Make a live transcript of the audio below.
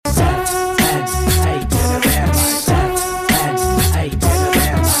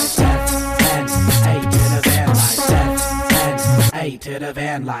to the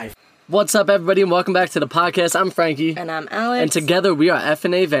van life. What's up, everybody, and welcome back to the podcast. I'm Frankie. And I'm Alex. And together we are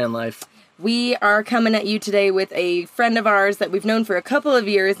F&A Van Life. We are coming at you today with a friend of ours that we've known for a couple of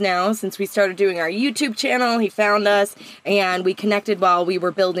years now since we started doing our YouTube channel. He found us and we connected while we were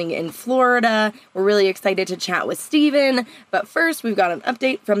building in Florida. We're really excited to chat with Steven. But first, we've got an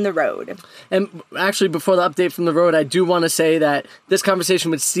update from the road. And actually, before the update from the road, I do want to say that this conversation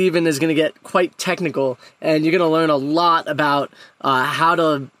with Steven is going to get quite technical. And you're going to learn a lot about how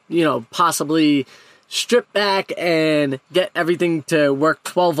to, possibly strip back and get everything to work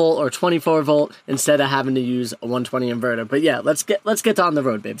 12 volt or 24 volt instead of having to use a 120 inverter. But yeah, let's get on the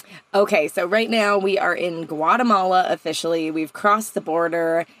road, babe. Okay, so right now we are in Guatemala officially. We've crossed the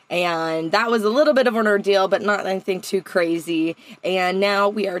border, and that was a little bit of an ordeal, but not anything too crazy. And now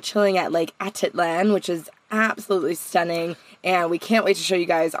we are chilling at Lake Atitlan, which is absolutely stunning. And we can't wait to show you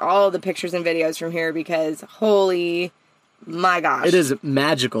guys all the pictures and videos from here because holy my gosh. It is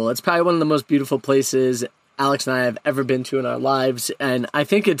magical. It's probably one of the most beautiful places Alex and I have ever been to in our lives. And I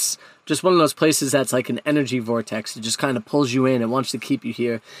think it's just one of those places that's like an energy vortex. It just kind of pulls you in and wants to keep you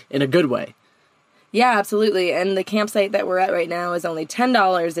here in a good way. Yeah, absolutely. And the campsite that we're at right now is only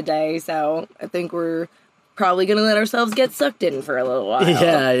 $10 a day. So I think we're probably going to let ourselves get sucked in for a little while.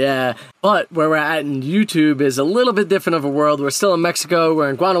 Yeah. But where we're at in YouTube is a little bit different of a world. We're still in Mexico. We're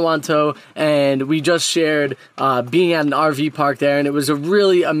in Guanajuato. And we just shared being at an RV park there. And it was a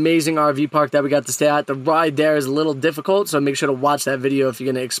really amazing RV park that we got to stay at. The ride there is a little difficult. So make sure to watch that video if you're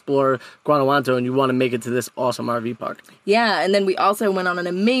going to explore Guanajuato and you want to make it to this awesome RV park. Yeah, and then we also went on an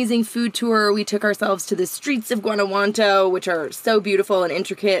amazing food tour. We took ourselves to the streets of Guanajuato, which are so beautiful and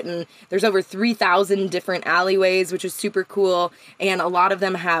intricate. And there's over 3,000 different alleyways, which is super cool. And a lot of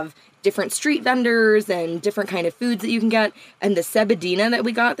them have different street vendors and different kind of foods that you can get. And the cebadina that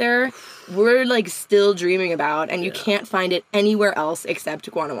we got there, we're like still dreaming about. And you can't find it anywhere else except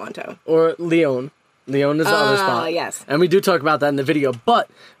Guanajuato. Or Leon. Leon is the other spot. Yes. And we do talk about that in the video. But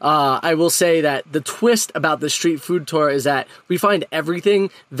I will say that the twist about the street food tour is that we find everything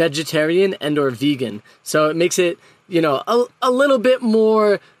vegetarian and or vegan. So it makes it, a little bit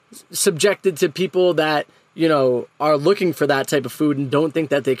more subjected to people that are looking for that type of food and don't think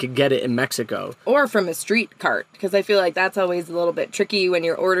that they could get it in Mexico. Or from a street cart, because I feel like that's always a little bit tricky when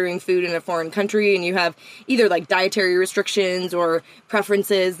you're ordering food in a foreign country and you have either like dietary restrictions or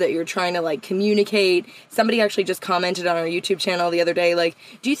preferences that you're trying to like communicate. Somebody actually just commented on our YouTube channel the other day, like,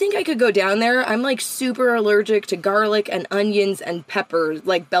 do you think I could go down there? I'm like super allergic to garlic and onions and peppers,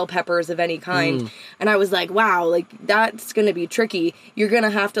 like bell peppers of any kind. And I was like, wow, like that's going to be tricky. You're going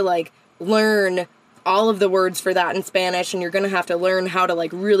to have to like learn all of the words for that in Spanish, and you're going to have to learn how to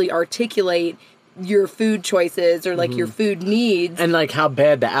like really articulate your food choices or like your food needs. And like how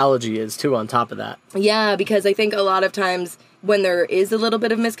bad the allergy is too on top of that. Yeah, because I think a lot of times when there is a little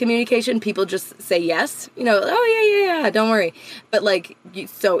bit of miscommunication, people just say yes, oh yeah, don't worry. But like,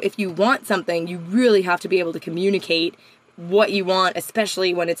 so if you want something, you really have to be able to communicate what you want,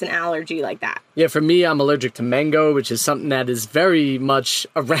 especially when it's an allergy like that. Yeah, for me, I'm allergic to mango, which is something that is very much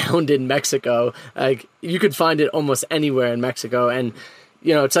around in Mexico. Like, you could find it almost anywhere in Mexico, and,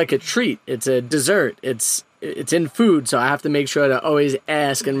 it's like a treat. It's a dessert. It's in food, so I have to make sure to always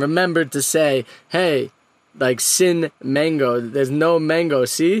ask and remember to say, hey, like, sin mango. There's no mango,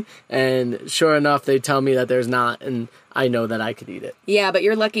 see? And sure enough, they tell me that there's not, and I know that I could eat it. Yeah, but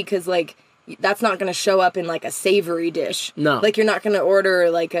you're lucky because, like, that's not going to show up in, like, a savory dish. No. Like, you're not going to order,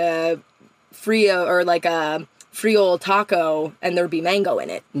 like, a frio or, like, a Friol taco and there'd be mango in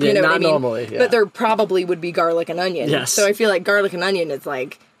it. You know what I mean? Normally, yeah. But there probably would be garlic and onion. Yes. So I feel like garlic and onion is,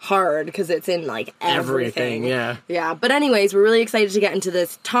 like, hard because it's in, like, everything. Yeah. Yeah. But anyways, we're really excited to get into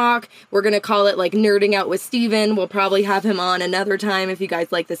this talk. We're going to call it, like, Nerding Out with Steven. We'll probably have him on another time if you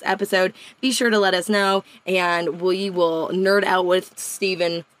guys like this episode. Be sure to let us know, and we will nerd out with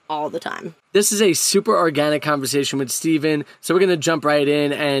Steven all the time. This is a super organic conversation with Steven, so we're going to jump right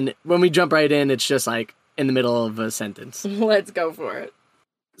in, and when we jump right in, it's just like in the middle of a sentence. Let's go for it.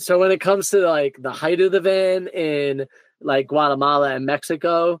 So when it comes to like the height of the van in like Guatemala and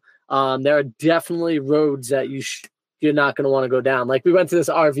Mexico, there are definitely roads that you're not going to want to go down. Like we went to this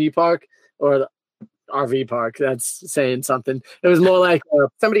RV park, or the RV park, that's saying something. It was more like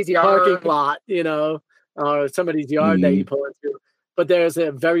somebody's yard, parking lot, or somebody's yard that you pull into. But there's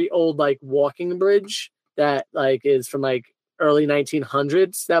a very old like walking bridge that like is from like early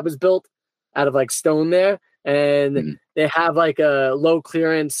 1900s that was built out of like stone there, and they have like a low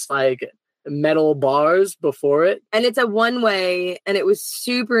clearance like metal bars before it, and it's a one way, and it was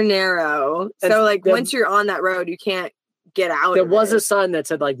super narrow. So like once you're on that road, you can't get out. There was a sign that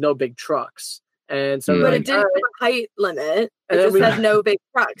said like no big trucks, And so, But like, it didn't have a height limit. It And then just we- said no big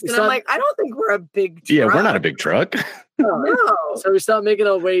trucks. we And I'm stopped- like, I don't think we're a big truck. Yeah, we're not a big truck. No. So we start making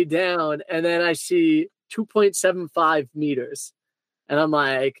our way down, and then I see 2.75 meters, and I'm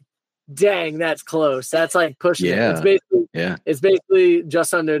like, "Dang, that's close. That's like pushing it." Yeah. It's basically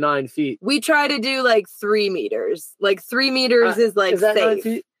just under 9 feet. We try to do like 3 meters. Like 3 meters is like Is that 9 safe.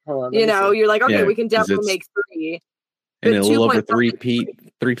 feet? Hold on, let You me know, see. you're like, okay, Yeah, we can 'cause definitely it's- make 3. And But a little over 2.5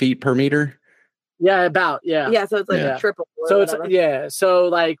 3 feet per meter. Yeah, about Yeah, so it's like Yeah. triple. Or So it's whatever. so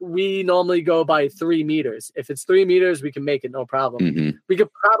like we normally go by 3 meters. If it's 3 meters, we can make it no problem. Hmm. We could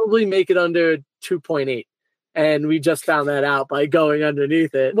probably make it under 2.8, and we just found that out by going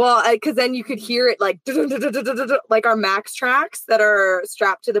underneath it. Well, because then you could hear it like like our Max tracks that are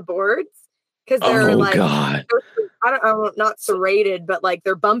strapped to the boards because they're Oh like God. I don't not serrated, but like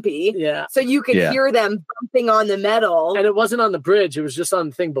they're bumpy. Yeah, So you could Yeah. hear them bumping on the metal. and it wasn't on the bridge; it was just on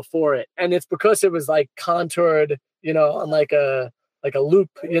the thing before it, and it's because it was like contoured, on like a loop,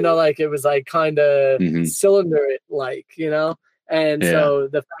 like it was like kind of Mhm. cylinder like, and Yeah. so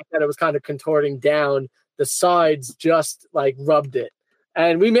the fact that it was kind of contorting down, the sides just like rubbed it,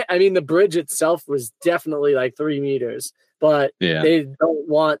 and the bridge itself was definitely like 3 meters, but Yeah. they don't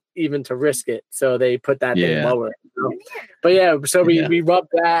want even to risk it, so they put that thing Yeah. lower. But yeah, so Yeah. we rubbed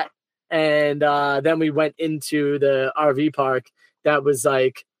that, and then we went into the RV park. That was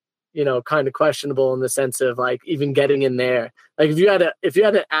like, kind of questionable in the sense of like even getting in there. Like if you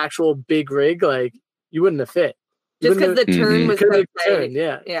had an actual big rig, like you wouldn't have fit. You Just because wouldn't the turn Mhm. was couldn't so make the turn, tight.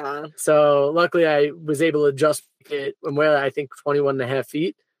 yeah. Yeah. So luckily I was able to just get and where I think 21 and a half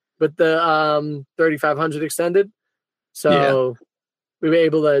feet with the 3500 extended. So we were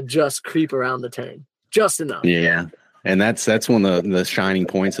able to just creep around the turn just enough. Yeah. And that's one of the shining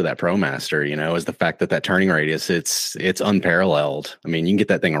points of that ProMaster, is the fact that turning radius, it's unparalleled. I mean, you can get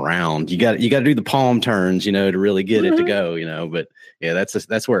that thing around. You got to do the palm turns, to really get it to go, but yeah,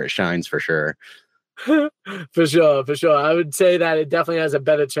 that's where it shines for sure. For sure. I would say that it definitely has a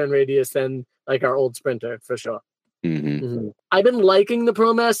better turn radius than like our old Sprinter, for sure. Hmm. I've been liking the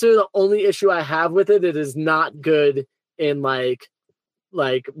ProMaster. The only issue I have with it is not good in like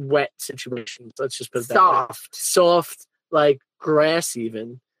wet situations. Let's just put it that way. Soft, like grass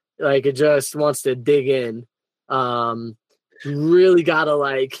even. Like it just wants to dig in. You really gotta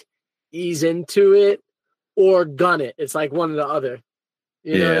like ease into it or gun it. It's like one or the other.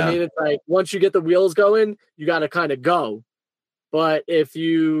 You know what I Yeah. mean? It's like once you get the wheels going, you gotta kind of go. But if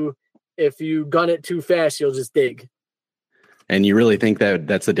you gun it too fast, you'll just dig. And you really think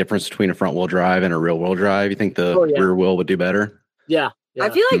that's the difference between a front wheel drive and a rear wheel drive? You think the Oh, yeah. rear wheel would do better? Yeah. I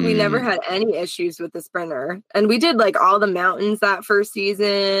feel like we never Mm. had any issues with the Sprinter. And we did like all the mountains that first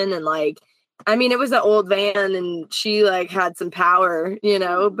season. And like, I mean, it was an old van and she like had some power,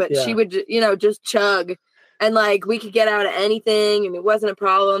 but Yeah. she would, just chug. And like we could get out of anything and it wasn't a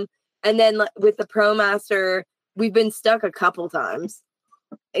problem. And then like, with the ProMaster, we've been stuck a couple times,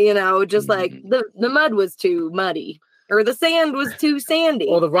 just like the mud was too muddy or the sand was too sandy.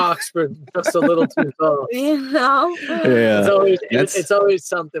 Or the rocks were just a little too low. Yeah. It's always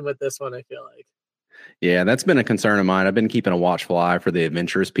something with this one, I feel like. Yeah, that's been a concern of mine. I've been keeping a watchful eye for the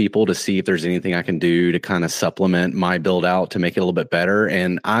adventurous people to see if there's anything I can do to kind of supplement my build out to make it a little bit better.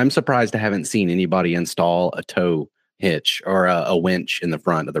 And I'm surprised I haven't seen anybody install a tow hitch or a winch in the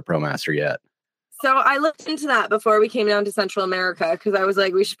front of the ProMaster yet. So I looked into that before we came down to Central America because I was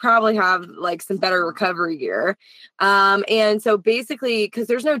like, we should probably have like some better recovery gear. And so basically, because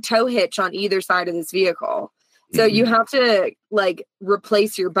there's no tow hitch on either side of this vehicle. So you have to like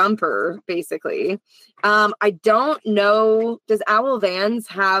replace your bumper basically. I don't know. Does Owl Vans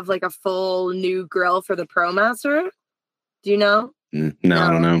have like a full new grill for the ProMaster? Do you know? No, I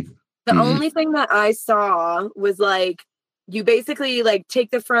don't know. The Mhm. only thing that I saw was like, you basically like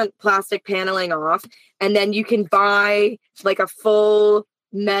take the front plastic paneling off and then you can buy like a full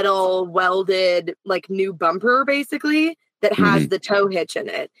metal welded like new bumper basically that has the tow hitch in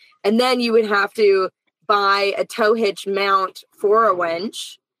it. And then you would have to buy a tow hitch mount for a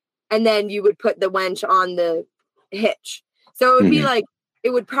winch and then you would put the winch on the hitch. So it would be like, it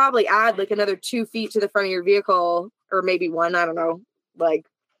would probably add like another 2 feet to the front of your vehicle or maybe one, I don't know, like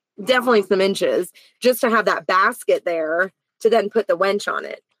definitely some inches just to have that basket there to then put the winch on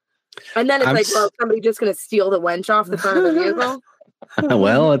it. And then it's like, well, is somebody just going to steal the winch off the front of the vehicle?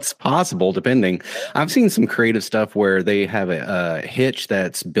 Well, it's possible, depending. I've seen some creative stuff where they have a hitch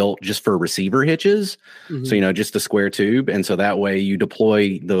that's built just for receiver hitches. Mhm. So, just a square tube. And so that way you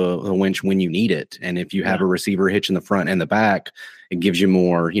deploy the winch when you need it. And if you have a receiver hitch in the front and the back, it gives you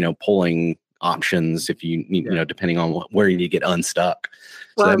more, pulling options if you need, depending on where you need to get unstuck.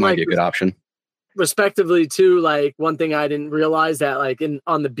 So Well, that might like be a good option. respectively too, like one thing I didn't realize that like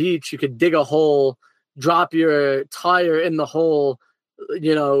on the beach you could dig a hole, drop your tire in the hole,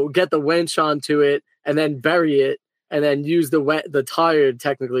 get the winch onto it and then bury it and then use the tire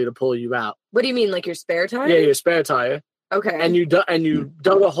technically to pull you out. What do you mean, like your spare tire? Yeah, your spare tire. Okay. And you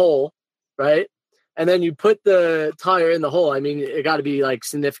dug a hole, right? And then you put the tire in the hole. I mean, it got to be like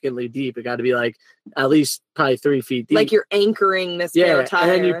significantly deep. It got to be like at least probably 3 feet deep. Like you're anchoring the spare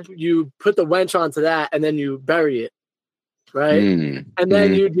tire. And then you put the winch onto that and then you bury it, right? And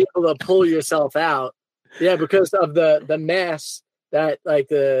then you'd be able to pull yourself out. Yeah, because of the mass that like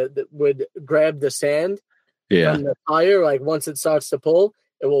the would grab the sand from the tire. Like once it starts to pull,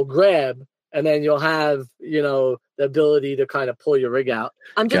 it will grab. And then you'll have, the ability to kind of pull your rig out.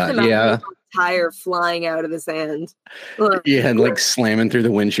 I'm just imagining a tire flying out of the sand. Yeah, and like slamming through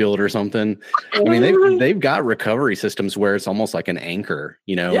the windshield or something. I mean, they've got recovery systems where it's almost like an anchor,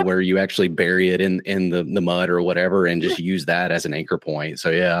 where you actually bury it in the mud or whatever and just use that as an anchor point. So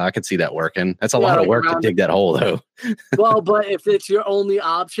yeah, I could see that working. That's a lot of work to dig that hole though. Well, but if it's your only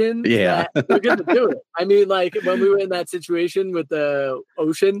option, you're going to do it. I mean, like when we were in that situation with the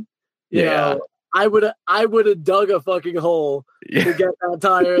ocean, you know, I would have dug a fucking hole to get that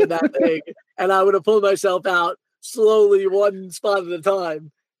tire in that thing, and I would have pulled myself out slowly, one spot at a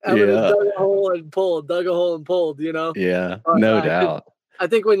time. I would have dug a hole and pulled, Yeah, no doubt. I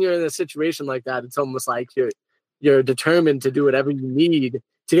think when you're in a situation like that, it's almost like you're determined to do whatever you need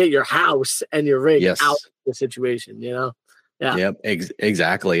to get your house and your rig out of the situation, Yeah. Yep,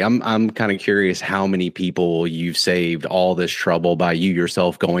 exactly. I'm kind of curious how many people you've saved all this trouble by you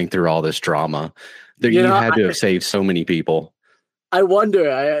yourself going through all this drama. You had to have saved so many people. I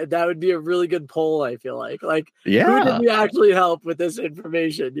wonder. That would be a really good poll. I feel like, who did we actually help with this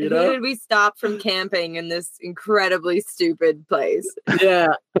information? Who did we stop from camping in this incredibly stupid place?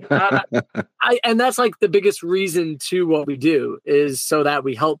 Yeah, and that's like the biggest reason to what we do is so that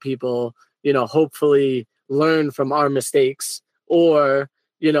we help people. Hopefully learn from our mistakes, or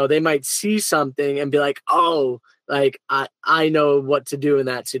they might see something and be like, oh, like I know what to do in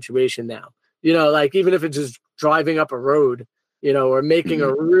that situation now. Like even if it's just driving up a road, or making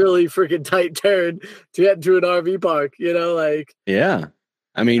a really freaking tight turn to get into an RV park,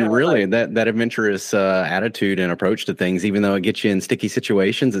 I mean, really, that adventurous attitude and approach to things, even though it gets you in sticky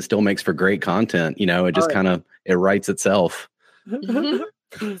situations, it still makes for great content. It just it writes itself.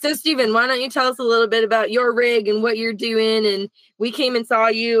 So, Steven, why don't you tell us a little bit about your rig and what you're doing? And we came and saw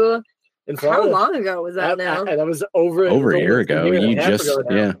you. How long ago was that now? That was over a year ago. You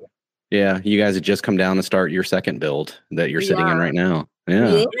guys had just come down to start your second build that you're sitting in right now.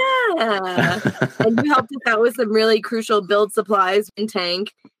 Yeah. And you helped us out with some really crucial build supplies and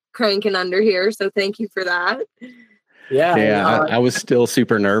tank cranking under here. So thank you for that. Yeah. I was still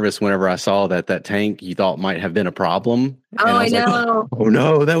super nervous whenever I saw that tank you thought might have been a problem. Oh, I know. Like, oh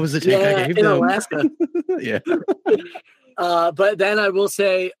no, that was the tank I gave in them. Alaska. Yeah. But then I will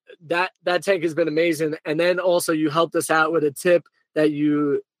say that tank has been amazing. And then also you helped us out with a tip that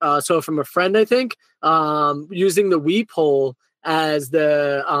you saw from a friend, I think, using the weep hole as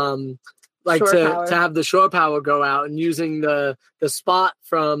the to have the shore power go out, and using the spot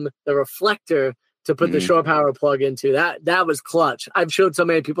from the reflector to put the shore power plug into. That was clutch. I've showed so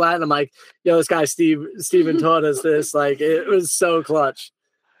many people that, and I'm like, yo, this guy Steven taught us this. Like, it was so clutch.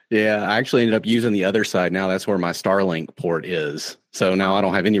 Yeah, I actually ended up using the other side. Now that's where my Starlink port is. So now I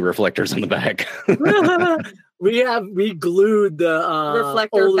don't have any reflectors on the back. We glued the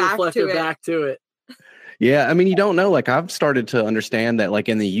reflector back to it. Yeah, I mean, you don't know. Like, I've started to understand that, like,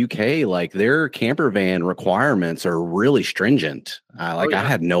 in the UK, like, their camper van requirements are really stringent. I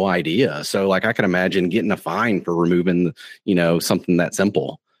had no idea. So, like, I can imagine getting a fine for removing, something that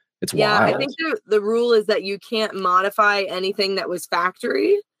simple. It's wild. I think the rule is that you can't modify anything that was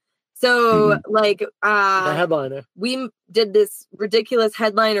factory. So, the headliner. We did this ridiculous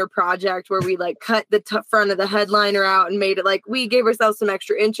headliner project where we cut the front of the headliner out and made it we gave ourselves some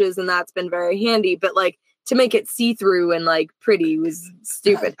extra inches, and that's been very handy. But to make it see-through and pretty was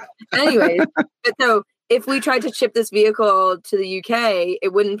stupid. Anyways, but so if we tried to ship this vehicle to the UK,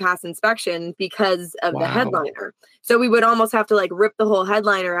 it wouldn't pass inspection because of the headliner. So we would almost have to rip the whole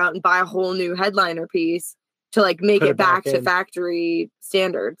headliner out and buy a whole new headliner piece to make it back to factory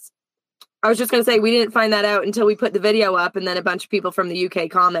standards. I was just going to say, we didn't find that out until we put the video up, and then a bunch of people from the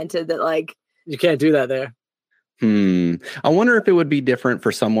UK commented that you can't do that there. I wonder if it would be different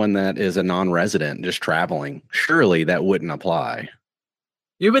for someone that is a non-resident just traveling. Surely that wouldn't apply.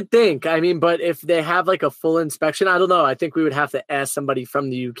 You would think. I mean, but if they have a full inspection, I don't know. I think we would have to ask somebody from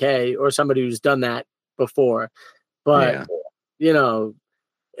the UK or somebody who's done that before. But,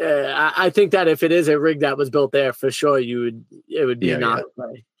 I think that if it is a rig that was built there, for sure, it would be not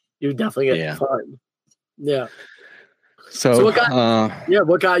play. You would definitely get fun. Yeah. So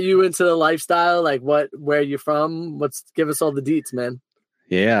what got you into the lifestyle? Like where you from? Give us all the deets, man.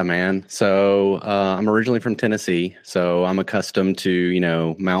 Yeah, man. So I'm originally from Tennessee, so I'm accustomed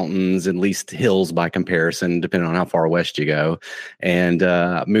to, mountains, at least hills by comparison, depending on how far west you go. And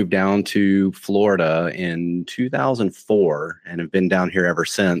moved down to Florida in 2004 and have been down here ever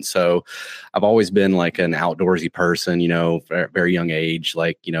since. So I've always been like an outdoorsy person, very young age,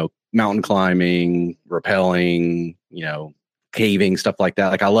 like, mountain climbing, rappelling, caving, stuff like that.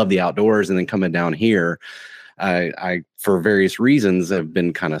 Like I love the outdoors, and then coming down here, I, for various reasons, have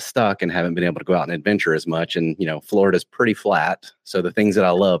been kind of stuck and haven't been able to go out and adventure as much. And, Florida's pretty flat. So the things that I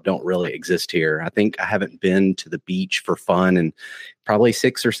love don't really exist here. I think I haven't been to the beach for fun in probably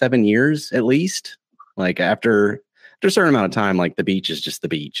 6 or 7 years, at least. Like after a certain amount of time, like the beach is just the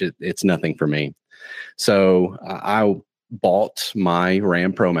beach. It's nothing for me. So I bought my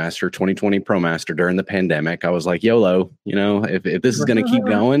Ram ProMaster 2020 ProMaster during the pandemic. I was like, YOLO, if this is going to keep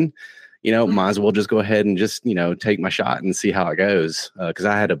going, might as well just go ahead and just, take my shot and see how it goes. Cause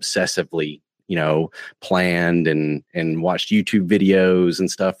I had obsessively, planned and watched YouTube videos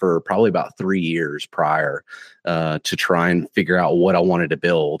and stuff for probably about 3 years prior, to try and figure out what I wanted to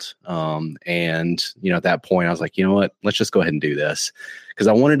build. And at that point I was like, you know what, let's just go ahead and do this. Cause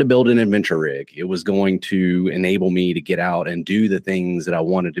I wanted to build an adventure rig. It was going to enable me to get out and do the things that I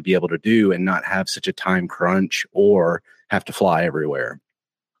wanted to be able to do and not have such a time crunch or have to fly everywhere.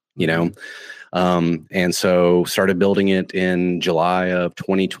 And so started building it in July of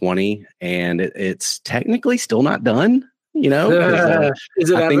 2020, and it's technically still not done, Is it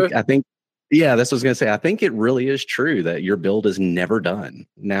ever? I think, yeah, that's what I was going to say. I think it really is true that your build is never done.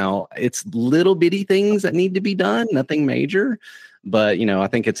 Now it's little bitty things that need to be done, nothing major, but I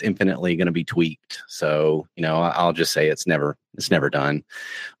think it's infinitely going to be tweaked. So, I'll just say it's never done.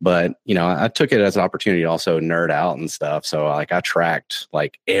 But, I took it as an opportunity to also nerd out and stuff. So I tracked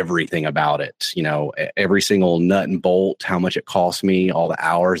like everything about it, every single nut and bolt, how much it cost me, all the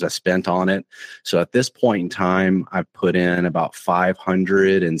hours I spent on it. So at this point in time, I've put in about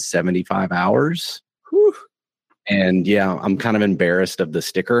 575 hours. Whew. And yeah, I'm kind of embarrassed of the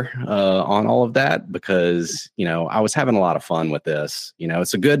sticker on all of that because, I was having a lot of fun with this.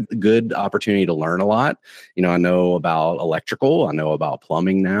 It's a good opportunity to learn a lot. I know about electrical. I know about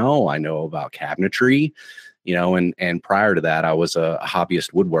plumbing now. I know about cabinetry, and prior to that, I was a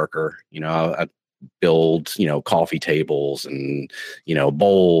hobbyist woodworker. I build, coffee tables and,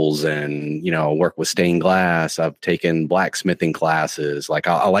 bowls and, work with stained glass. I've taken blacksmithing classes. Like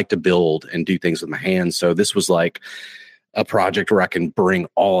I like to build and do things with my hands. So this was like a project where I can bring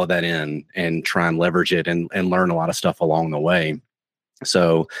all of that in and try and leverage it and learn a lot of stuff along the way.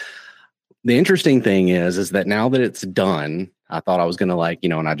 So the interesting thing is that now that it's done, I thought I was going to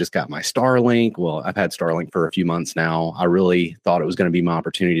and I just got my Starlink. Well, I've had Starlink for a few months now. I really thought it was going to be my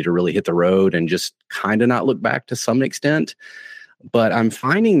opportunity to really hit the road and just kind of not look back to some extent. But I'm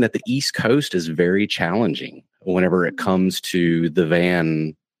finding that the East Coast is very challenging whenever it comes to the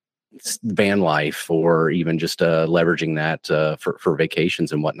van life, or even just leveraging that for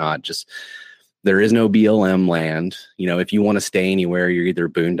vacations and whatnot. Just there is no BLM land. If you want to stay anywhere, you're either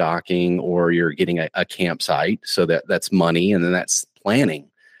boondocking or you're getting a campsite. So that's money. And then that's planning.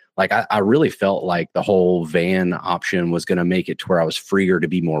 Like I really felt like the whole van option was going to make it to where I was freer to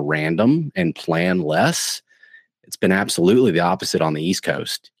be more random and plan less. It's been absolutely the opposite on the East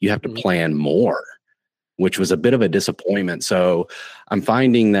Coast. You have to plan more, which was a bit of a disappointment. So I'm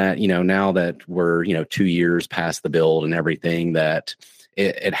finding that, now that we're, 2 years past the build and everything, that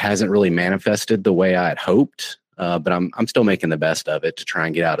it hasn't really manifested the way I had hoped, but I'm still making the best of it to try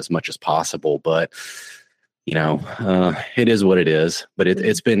and get out as much as possible. But, it is what it is, but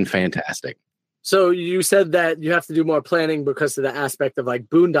it's been fantastic. So you said that you have to do more planning because of the aspect of like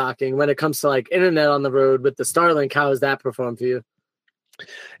boondocking. When it comes to like internet on the road with the Starlink, how has that performed for you?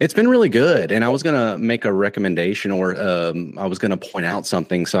 It's been really good. And I was going to make a recommendation, or I was going to point out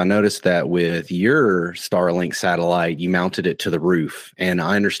something. So I noticed that with your Starlink satellite, you mounted it to the roof. And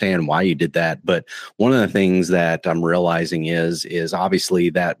I understand why you did that. But one of the things that I'm realizing is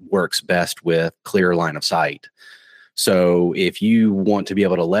obviously that works best with clear line of sight. So if you want to be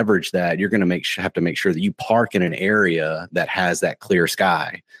able to leverage that, you're going to have to make sure that you park in an area that has that clear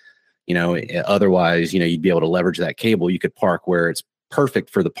sky. Otherwise, you'd be able to leverage that cable. You could park where it's perfect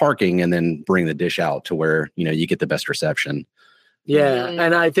for the parking and then bring the dish out to where, you get the best reception. Yeah.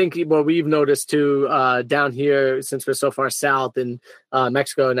 And I think what we've noticed too, down here, since we're so far south in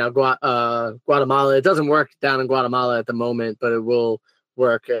Mexico, now Guatemala, it doesn't work down in Guatemala at the moment, but it will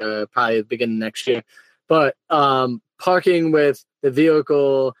work probably at the beginning of next year. But parking with the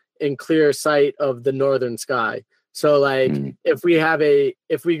vehicle in clear sight of the northern sky. So like if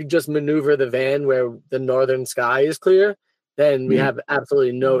we could just maneuver the van where the northern sky is clear, then we have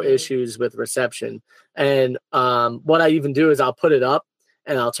absolutely no issues with reception. And what I even do is I'll put it up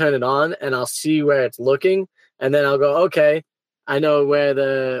and I'll turn it on and I'll see where it's looking. And then I'll go, okay, I know where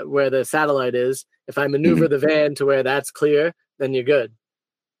the satellite is. If I maneuver the van to where that's clear, then you're good.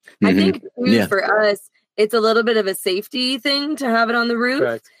 I think for us, it's a little bit of a safety thing to have it on the roof.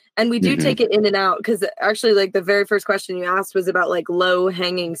 Correct. And we do take it in and out because actually, like the very first question you asked was about like low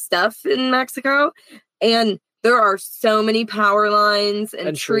hanging stuff in Mexico. And there are so many power lines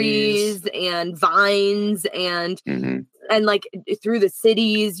and trees and vines and like through the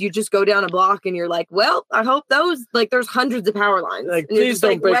cities, you just go down a block and you're like, well, I hope those, like there's hundreds of power lines. Like, please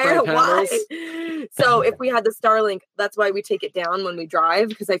don't break my panels. So if we had the Starlink, that's why we take it down when we drive,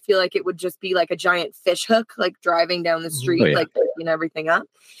 because I feel like it would just be like a giant fish hook, like driving down the street, like picking everything up.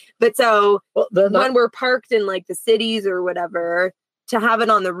 But so when we're parked in like the cities or whatever, to have it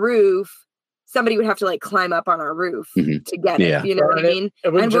on the roof, somebody would have to like climb up on our roof to get it. You know what I mean?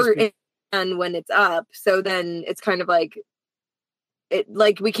 And we're in when it's up. So then it's kind of like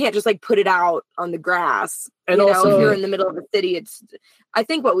we can't just like put it out on the grass. And also, if you're in the middle of the city, I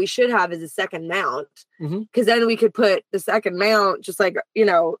think what we should have is a second mount, because then we could put the second mount just like, if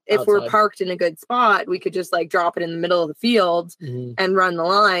outside. We're parked in a good spot, we could just like drop it in the middle of the field and run the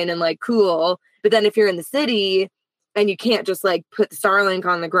line and like cool. But then if you're in the city and you can't just like put the Starlink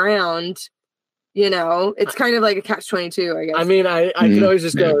on the ground, it's kind of like a catch-22, I guess. I mean, I could always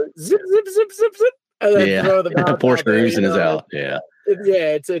just go zip, zip, zip, zip, zip, and then throw the mount. Four screws and is out. Yeah.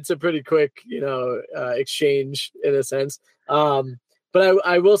 It's a pretty quick, exchange in a sense. But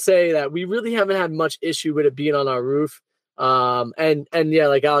I will say that we really haven't had much issue with it being on our roof. And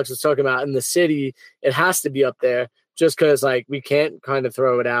like Alex was talking about, in the city, it has to be up there just because like we can't kind of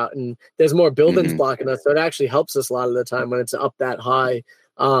throw it out, and there's more buildings blocking us. So it actually helps us a lot of the time when it's up that high.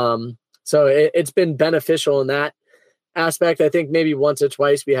 So it's been beneficial in that aspect. I think maybe once or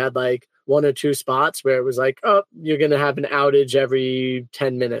twice we had like one or two spots where it was like, oh, you're going to have an outage every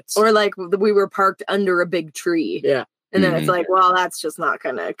 10 minutes. Or like we were parked under a big tree. Yeah. And then it's like, well, that's just not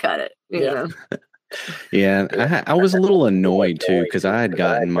going to cut it. You know? Yeah. I was a little annoyed too, because I had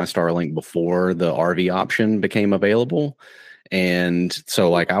gotten my Starlink before the RV option became available. And so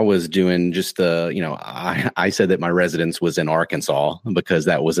like I was doing just I said that my residence was in Arkansas because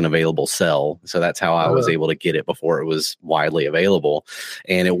that was an available cell. So that's how I was able to get it before it was widely available,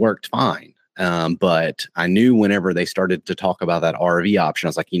 and it worked fine. But I knew whenever they started to talk about that RV option, I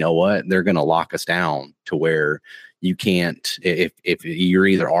was like, you know what, they're going to lock us down to where you can't, if you're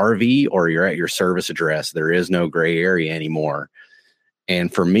either RV or you're at your service address, there is no gray area anymore.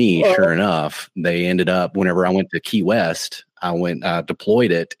 And for me, sure enough, they ended up, whenever I went to Key West, I went,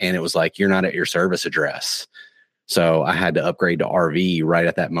 deployed it, and it was like, you're not at your service address. So I had to upgrade to RV right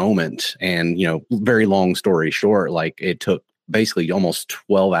at that moment. And, very long story short, like it took basically almost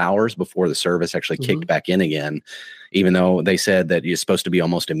 12 hours before the service actually kicked back in again. Even though they said that it's supposed to be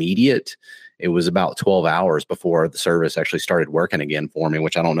almost immediate, it was about 12 hours before the service actually started working again for me,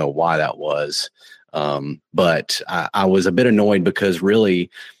 which I don't know why that was. But I was a bit annoyed because really,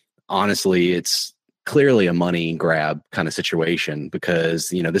 honestly, it's clearly a money grab kind of situation because,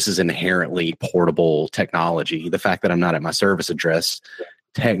 this is inherently portable technology. The fact that I'm not at my service address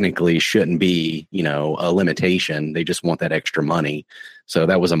technically shouldn't be, a limitation. They just want that extra money. So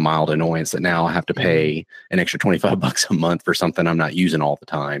that was a mild annoyance that now I have to pay an extra $25 a month for something I'm not using all the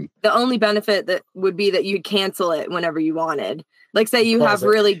time. The only benefit that would be that you'd cancel it whenever you wanted. Like say you have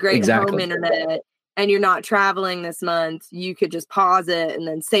really great home internet and you're not traveling this month, you could just pause it and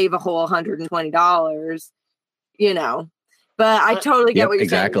then save a whole $120, But I totally get what you're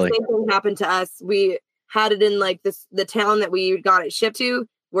saying. The same thing happened to us. We had it in like the town that we got it shipped to,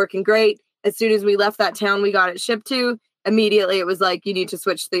 working great. As soon as we left that town we got it shipped to, immediately it was like, you need to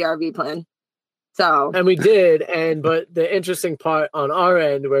switch to the RV plan. So, and we did. But the interesting part on our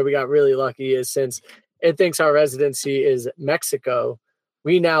end where we got really lucky is since it thinks our residency is Mexico,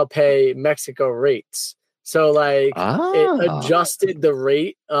 we now pay Mexico rates. So like it adjusted the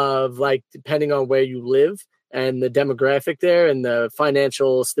rate of like, depending on where you live and the demographic there and the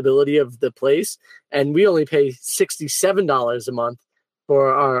financial stability of the place. And we only pay $67 a month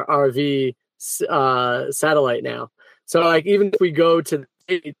for our RV satellite now. So like, even if we go to the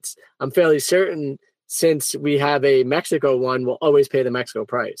States, I'm fairly certain since we have a Mexico one, we'll always pay the Mexico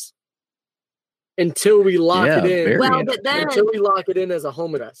price until we lock it in. Well, but then until we lock it in as a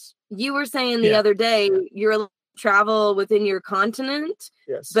home address. You were saying the other day, you're travel within your continent.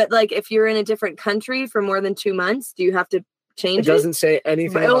 Yes. But like if you're in a different country for more than 2 months, do you have to change it? Doesn't say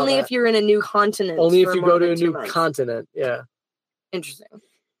anything but about only that. if you're in a new continent. Only if for you more go to than a 2 new months. continent. Yeah. Interesting.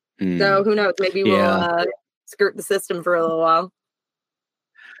 Mm. So who knows? Maybe we'll skirt the system for a little while.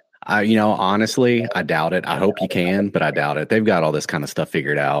 Honestly, I doubt it. I hope you can, but I doubt it. They've got all this kind of stuff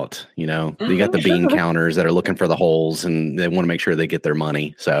figured out. You got the bean counters that are looking for the holes, and they want to make sure they get their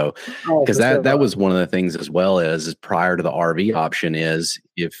money. So, because that was one of the things as well as prior to the RV option is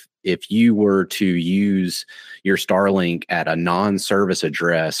if you were to use your Starlink at a non-service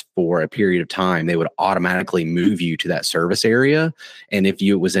address for a period of time, they would automatically move you to that service area. And if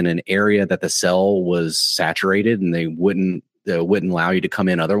it was in an area that the cell was saturated and they wouldn't allow you to come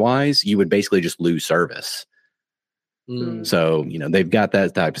in otherwise, you would basically just lose service. So, they've got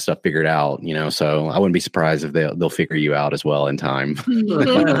that type of stuff figured out, so I wouldn't be surprised if they'll figure you out as well in time.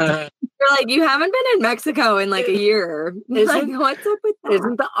 You're like, you haven't been in Mexico in like a year. Like, what's up with that?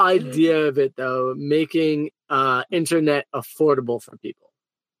 Isn't the idea of it though, making internet affordable for people?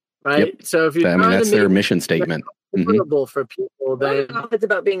 Right. Yep. So if you that's their mission statement. Affordable for people, then I don't know if it's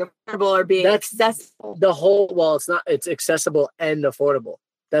about being affordable or being accessible. It's accessible and affordable.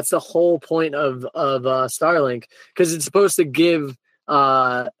 That's the whole point of Starlink, because it's supposed to give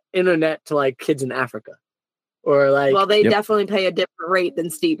internet to like kids in Africa, or like. Well, they definitely pay a different rate than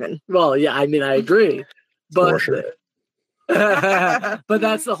Steven. Well, yeah, I mean, I agree, but for sure. But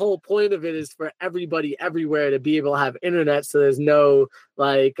that's the whole point of it, is for everybody everywhere to be able to have internet, so there's no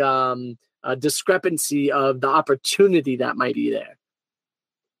like a discrepancy of the opportunity that might be there.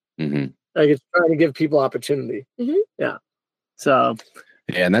 Like it's trying to give people opportunity. Yeah. So.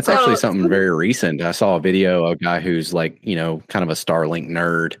 Yeah, and that's actually something very recent. I saw a video of a guy who's like, kind of a Starlink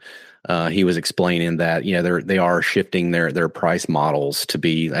nerd. He was explaining that, they are shifting their price models to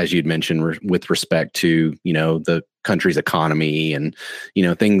be, as you'd mentioned, with respect to, the country's economy and,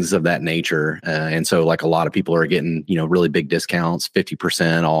 things of that nature. And so like a lot of people are getting, really big discounts,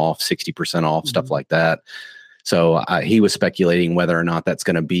 50% off, 60% off, stuff like that. So he was speculating whether or not that's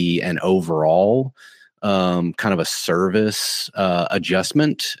going to be an overall kind of a service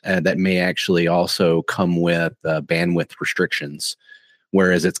adjustment that may actually also come with bandwidth restrictions.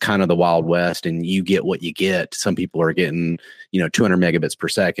 Whereas it's kind of the Wild West and you get what you get. Some people are getting, 200 megabits per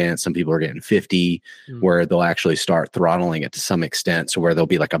second. Some people are getting 50, where they'll actually start throttling it to some extent. So where there'll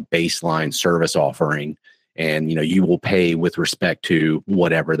be like a baseline service offering and, you will pay with respect to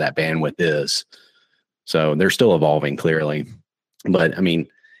whatever that bandwidth is. So they're still evolving clearly, but I mean,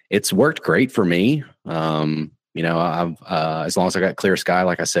 it's worked great for me. I've as long as I got clear sky,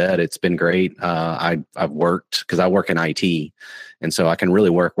 like I said, it's been great. I've worked because I work in IT, and so I can really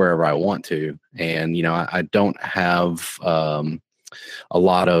work wherever I want to. And I don't have a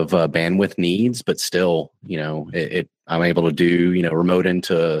lot of bandwidth needs, but still, I'm able to do remote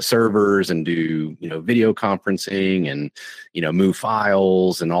into servers and do video conferencing and move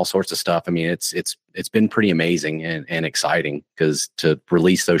files and all sorts of stuff. I mean, it's been pretty amazing and exciting, because to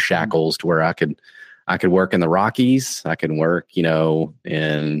release those shackles to where I could work in the Rockies. I can work,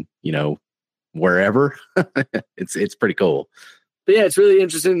 in, wherever. It's pretty cool. But yeah, it's really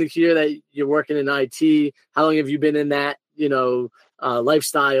interesting to hear that you're working in IT. How long have you been in that,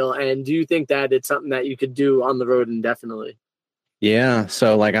 lifestyle? And do you think that it's something that you could do on the road indefinitely? Yeah.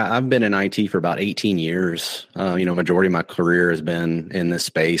 So like I've been in IT for about 18 years. Majority of my career has been in this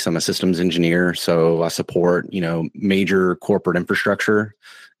space. I'm a systems engineer. So I support, major corporate infrastructure.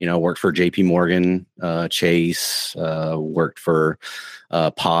 Worked for JP Morgan, Chase, worked for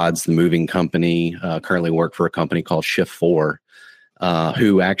Pods, the moving company, currently work for a company called Shift4,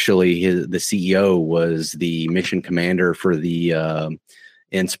 who actually the CEO was the mission commander for the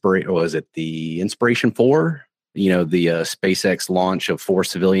Inspiration 4? The SpaceX launch of 4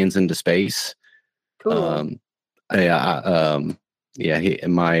 civilians into space. Cool. My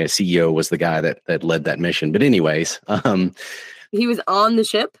CEO was the guy that led that mission. But anyways, he was on the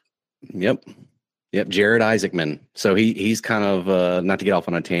ship. Yep. Jared Isaacman. So he's kind of not to get off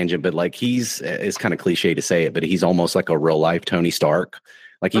on a tangent, but like it's kind of cliche to say it, but he's almost like a real life Tony Stark.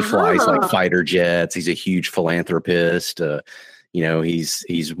 Like he flies like fighter jets. He's a huge philanthropist.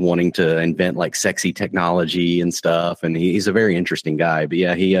 He's wanting to invent like sexy technology and stuff, and he's a very interesting guy. But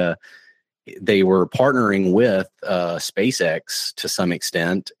yeah, they were partnering with SpaceX to some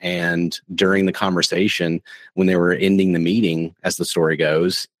extent, and during the conversation, when they were ending the meeting, as the story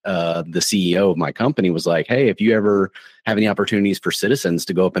goes, the CEO of my company was like, "Hey, if you ever have any opportunities for citizens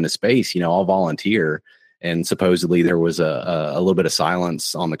to go up into space, I'll volunteer." And supposedly there was a little bit of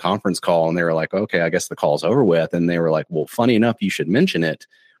silence on the conference call, and they were like, "Okay, I guess the call's over with." And they were like, "Well, funny enough, you should mention it.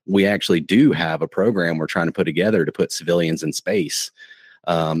 we actually do have a program we're trying to put together to put civilians in space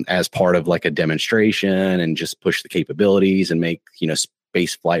as part of like a demonstration and just push the capabilities and make,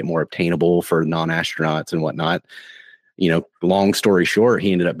 space flight more obtainable for non-astronauts and whatnot. Long story short,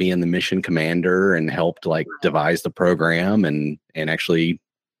 he ended up being the mission commander and helped like devise the program and actually,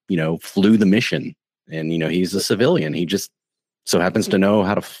 flew the mission. And, he's a civilian. He just so happens to know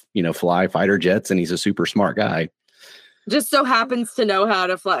how to, fly fighter jets, and he's a super smart guy. Just so happens to know how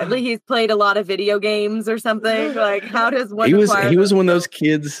to fly. Like he's played a lot of video games or something. Like, how does one? He was one of those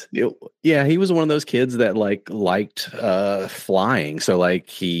kids. He was one of those kids that liked flying. So like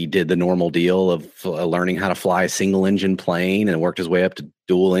he did the normal deal of learning how to fly a single engine plane and worked his way up to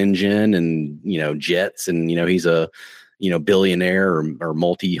dual engine and jets. And he's a billionaire or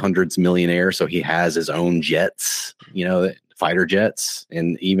multi hundreds millionaire. So he has his own jets. Fighter jets,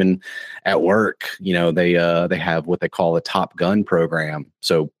 and even at work, they have what they call a Top Gun program.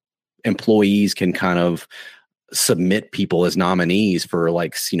 So employees can kind of submit people as nominees for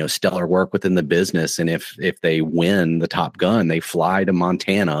like, stellar work within the business. And if they win the Top Gun, they fly to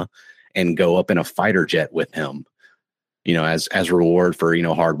Montana and go up in a fighter jet with him, as reward for,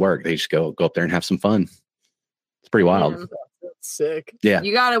 hard work. They just go up there and have some fun. It's pretty wild. Yeah. Sick. Yeah.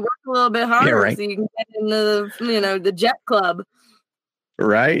 You got to work a little bit harder right. so you can get in the jet club.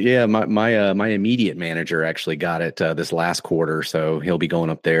 Right. Yeah. My immediate manager actually got it this last quarter. So he'll be going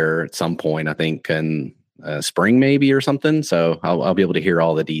up there at some point, I think in spring maybe or something. So I'll be able to hear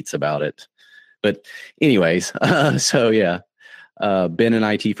all the deets about it. But anyways, so yeah. Been in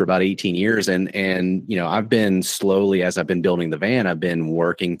IT for about 18 years and I've been slowly, as I've been building the van, I've been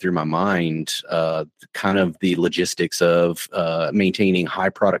working through my mind kind of the logistics of maintaining high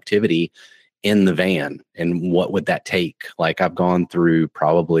productivity in the van and what would that take. Like I've gone through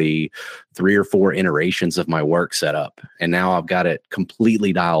probably 3 or 4 iterations of my work setup, and now I've got it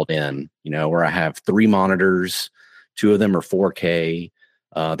completely dialed in, where I have 3 monitors, 2 of them are 4K.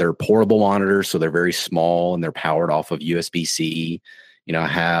 They're portable monitors, so they're very small and they're powered off of USB-C. I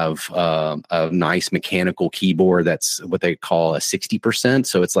have a nice mechanical keyboard that's what they call a 60%.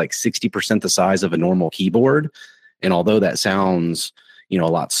 So it's like 60% the size of a normal keyboard. And although that sounds, a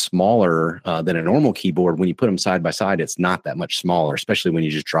lot smaller than a normal keyboard, when you put them side by side, it's not that much smaller, especially when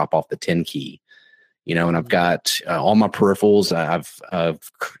you just drop off the 10 key. And I've got all my peripherals. I've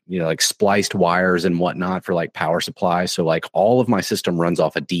like spliced wires and whatnot for like power supply. So like all of my system runs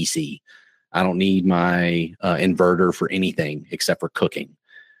off a DC. I don't need my inverter for anything except for cooking.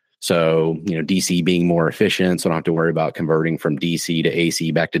 So, DC being more efficient, so I don't have to worry about converting from DC to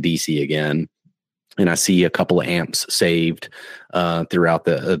AC back to DC again. And I see a couple of amps saved throughout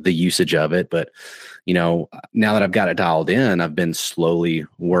the usage of it. But now that I've got it dialed in, I've been slowly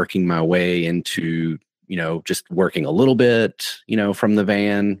working my way into, just working a little bit, from the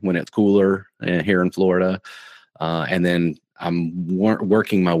van when it's cooler here in Florida. And then I'm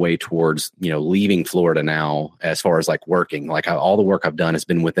working my way towards, leaving Florida now as far as like working. Like all the work I've done has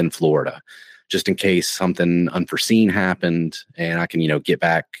been within Florida, just in case something unforeseen happened and I can, get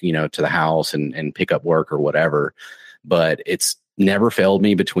back, to the house and pick up work or whatever. But it's never failed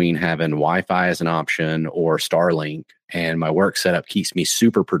me between having Wi-Fi as an option or Starlink, and my work setup keeps me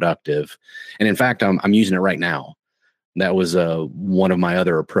super productive. And in fact, I'm using it right now. That was one of my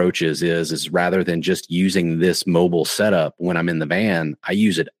other approaches is rather than just using this mobile setup when I'm in the van, I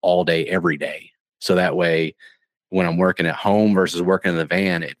use it all day, every day. So that way, when I'm working at home versus working in the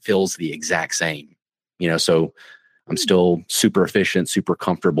van, it feels the exact same, so I'm still super efficient, super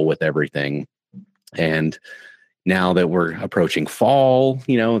comfortable with everything. And now that we're approaching fall,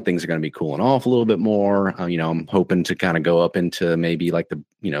 things are going to be cooling off a little bit more. I'm hoping to kind of go up into maybe like the,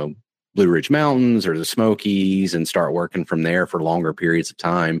 Blue Ridge Mountains or the Smokies and start working from there for longer periods of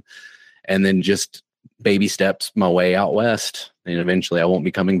time. And then just baby steps my way out west. And eventually I won't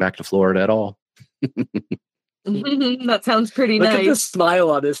be coming back to Florida at all. That sounds pretty nice. Look at the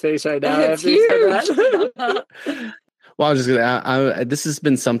smile on his face right now. It's huge. Well, I was just gonna. This has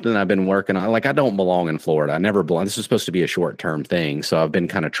been something I've been working on. Like, I don't belong in Florida. I never belong. This was supposed to be a short-term thing, so I've been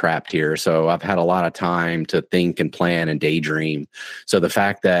kind of trapped here. So I've had a lot of time to think and plan and daydream. So the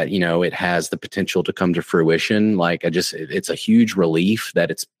fact that it has the potential to come to fruition, like it's a huge relief that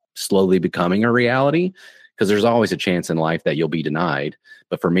it's slowly becoming a reality. Because there's always a chance in life that you'll be denied.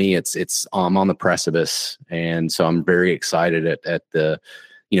 But for me, it's I'm on the precipice, and so I'm very excited at the.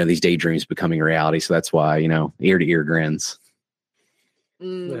 These daydreams becoming reality. So that's why, ear to ear grins.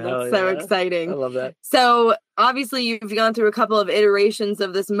 That's so exciting. I love that. So obviously you've gone through a couple of iterations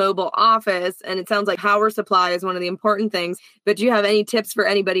of this mobile office, and it sounds like power supply is one of the important things, but do you have any tips for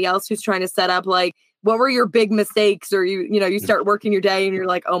anybody else who's trying to set up like what were your big mistakes? Or you start working your day and you're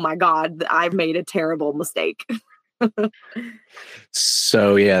like, oh my God, I've made a terrible mistake.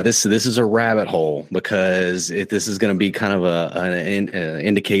 So yeah, this is a rabbit hole because this is going to be kind of an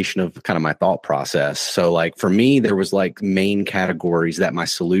indication of kind of my thought process. So like for me, there was like main categories that my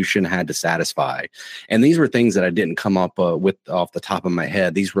solution had to satisfy, and these were things that I didn't come up with off the top of my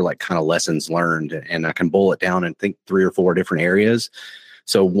head. These were like kind of lessons learned, and I can boil it down and think 3 or 4 different areas.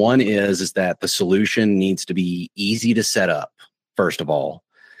 So one is that the solution needs to be easy to set up, first of all,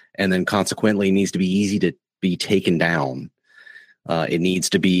 and then consequently needs to be easy to be taken down. It needs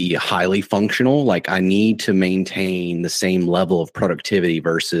to be highly functional. Like I need to maintain the same level of productivity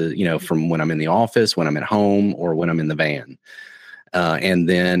versus, from when I'm in the office, when I'm at home, or when I'm in the van. And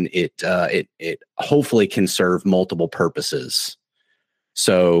then it hopefully can serve multiple purposes.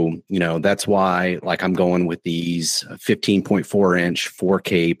 So, that's why like I'm going with these 15.4 inch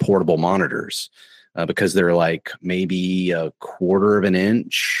 4K portable monitors because they're like maybe a quarter of an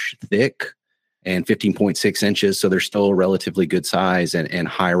inch thick and 15.6 inches. So they're still a relatively good size and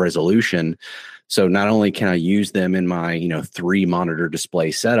high resolution. So not only can I use them in my, 3 monitor display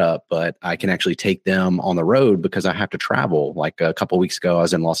setup, but I can actually take them on the road because I have to travel. Like a couple of weeks ago, I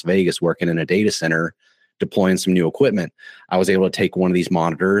was in Las Vegas working in a data center, deploying some new equipment. I was able to take one of these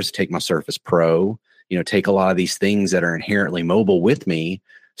monitors, take my Surface Pro, take a lot of these things that are inherently mobile with me.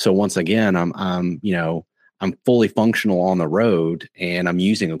 So once again, I'm fully functional on the road and I'm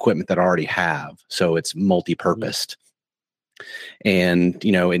using equipment that I already have. So it's multi-purposed. And,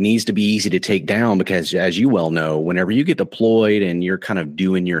 it needs to be easy to take down because as you well know, whenever you get deployed and you're kind of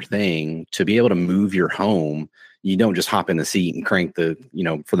doing your thing, to be able to move your home, you don't just hop in the seat and crank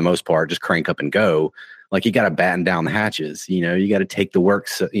for the most part, just crank up and go. Like you got to batten down the hatches, you got to take the work,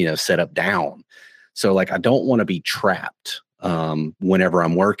 set up down. So like, I don't want to be trapped. Whenever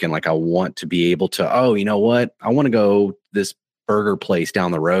I'm working, like I want to be able to, oh, you know what? I want to go this burger place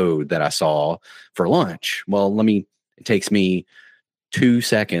down the road that I saw for lunch. Well, it takes me 2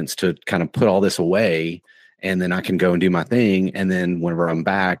 seconds to kind of put all this away and then I can go and do my thing. And then whenever I'm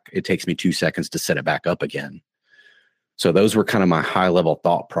back, it takes me 2 seconds to set it back up again. So those were kind of my high level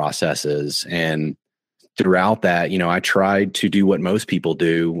thought processes. And throughout that, I tried to do what most people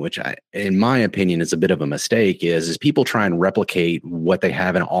do, which in my opinion is a bit of a mistake, is people try and replicate what they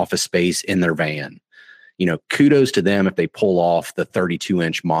have in office space in their van. Kudos to them if they pull off the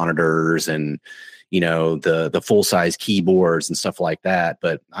 32-inch monitors and, the full-size keyboards and stuff like that.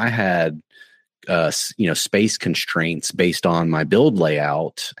 But I had, space constraints based on my build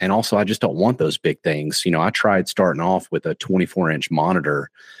layout. And also I just don't want those big things. I tried starting off with a 24-inch monitor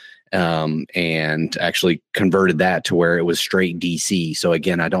and actually converted that to where it was straight DC. So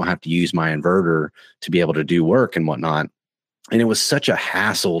again, I don't have to use my inverter to be able to do work and whatnot. And it was such a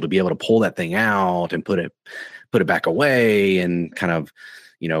hassle to be able to pull that thing out and put it back away and kind of,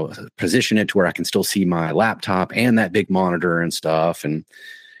 position it to where I can still see my laptop and that big monitor and stuff. And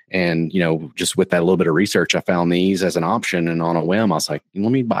just with that little bit of research, I found these as an option. And on a whim, I was like,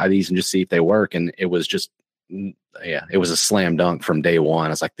 let me buy these and just see if they work. And it was just, it was a slam dunk from day one. I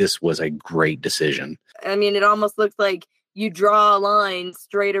was like, this was a great decision. I mean, it almost looks like you draw a line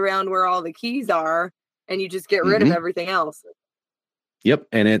straight around where all the keys are and you just get rid of everything else. Yep.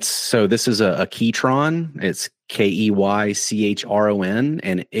 And this is a Keytron. It's Keychron,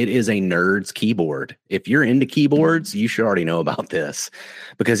 and it is a nerd's keyboard. If you're into keyboards, you should already know about this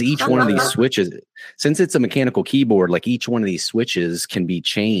because each one of these switches, since it's a mechanical keyboard, like each one of these switches can be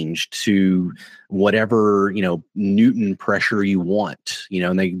changed to whatever, Newton pressure you want,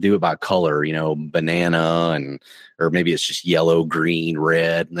 and they do it by color, banana or maybe it's just yellow, green,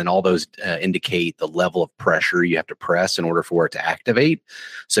 red. And then all those indicate the level of pressure you have to press in order for it to activate.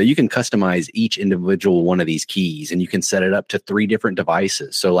 So you can customize each individual one of these keys and you can set it up to 3 different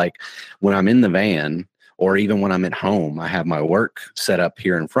devices. So like when I'm in the van or even when I'm at home, I have my work set up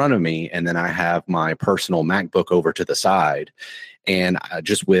here in front of me. And then I have my personal MacBook over to the side. And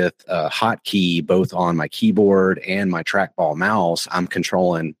just with a hotkey, both on my keyboard and my trackball mouse, I'm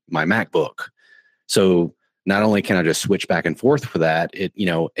controlling my MacBook. So not only can I just switch back and forth for that,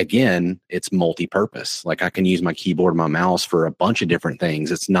 again, it's multi-purpose. Like I can use my keyboard and my mouse for a bunch of different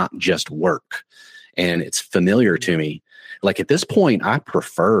things. It's not just work and it's familiar to me. Like at this point, I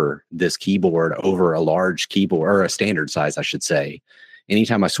prefer this keyboard over a large keyboard or a standard size, I should say.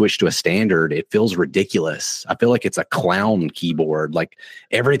 Anytime I switch to a standard, it feels ridiculous. I feel like it's a clown keyboard. Like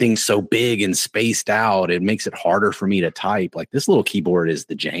everything's so big and spaced out. It makes it harder for me to type. Like this little keyboard is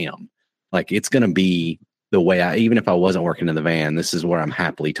the jam. Like it's going to be the way even if I wasn't working in the van, this is where I'm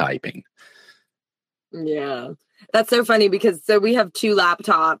happily typing. Yeah. That's so funny because we have 2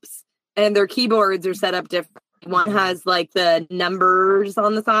 laptops and their keyboards are set up different. One has like the numbers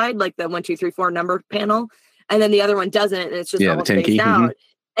on the side, like the 1, 2, 3, 4 number panel, and then the other one doesn't, and it's just all spaced out.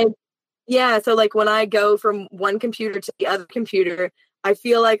 And yeah, so like when I go from one computer to the other computer, I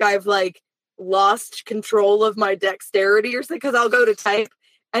feel like I've like lost control of my dexterity or something, because I'll go to type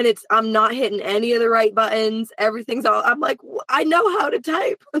and I'm not hitting any of the right buttons. Everything's all, I'm like, I know how to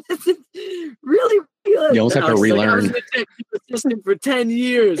type. This is really good. You almost have to relearn. I was an executive assistant for 10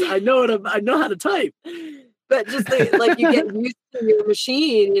 years. I know how to type. But just like you get used to your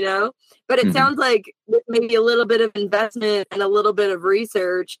machine, you know? But it sounds like with maybe a little bit of investment and a little bit of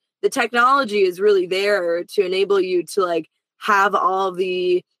research, the technology is really there to enable you to like have all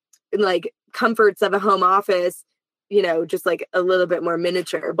the like comforts of a home office, you know, just like a little bit more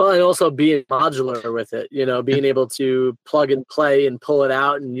miniature. Well, and also being modular with it, you know, being able to plug and play and pull it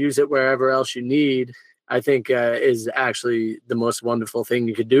out and use it wherever else you need, I think is actually the most wonderful thing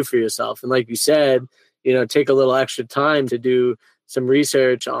you could do for yourself. And like you said, you know, take a little extra time to do some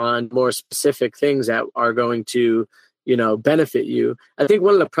research on more specific things that are going to, you know, benefit you. I think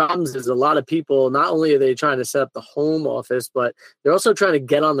one of the problems is a lot of people, not only are they trying to set up the home office, but they're also trying to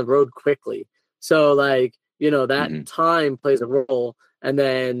get on the road quickly. So like, you know, that time plays a role. And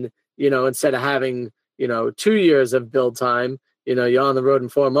then, you know, instead of having, you know, 2 years of build time, you know, you're on the road in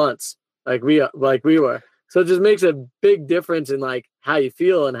 4 months, like we were. So it just makes a big difference in like how you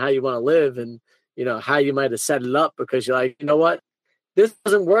feel and how you want to live, and, you know, how you might have set it up, because you're like, you know what, this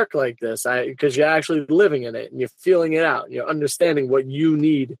doesn't work like this, because you're actually living in it and you're feeling it out and you're understanding what you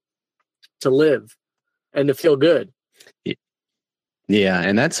need to live and to feel good. Yeah,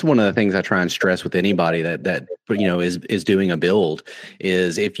 and that's one of the things I try and stress with anybody that you know is doing a build,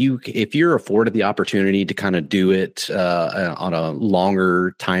 is if you're afforded the opportunity to kind of do it on a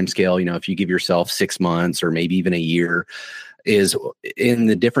longer time scale, you know, if you give yourself 6 months or maybe even a year, is in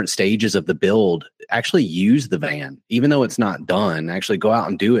the different stages of the build, actually use the van, even though it's not done, actually go out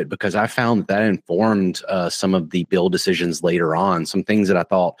and do it, because I found that informed some of the build decisions later on, some things that I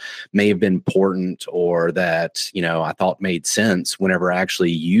thought may have been important or that, you know, I thought made sense whenever I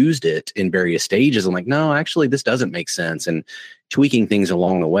actually used it in various stages. I'm like, no, actually this doesn't make sense, and tweaking things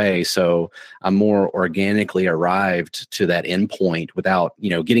along the way. So I'm more organically arrived to that end point without, you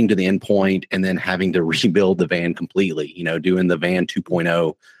know, getting to the end point and then having to rebuild the van completely, you know, doing the van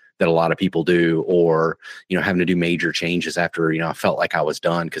 2.0 that a lot of people do, or, you know, having to do major changes after, you know, I felt like I was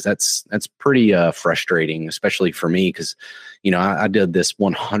done. Cause that's pretty frustrating, especially for me. Cause, you know, I did this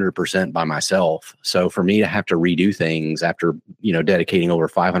 100% by myself. So for me to have to redo things after, you know, dedicating over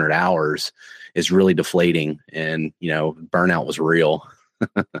 500 hours is really deflating, and, you know, burnout was real.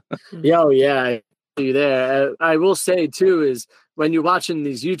 Yeah. You there. I will say too, is when you're watching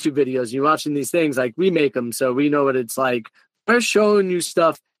these YouTube videos, you're watching these things, like we make them, so we know what it's like. We're showing you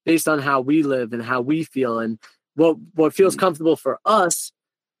stuff based on how we live and how we feel, and what feels comfortable for us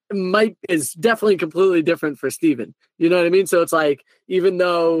is definitely completely different for Steven. You know what I mean? So it's like, even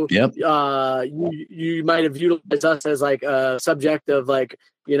though you might have utilized us as like a subject of like,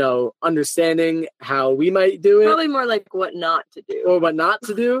 you know, understanding how we might do it. Probably more like what not to do. Or what not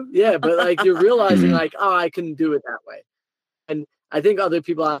to do. Yeah, but like you're realizing like, oh, I can do it that way. And I think other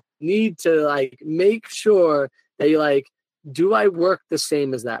people need to like make sure that you like, do I work the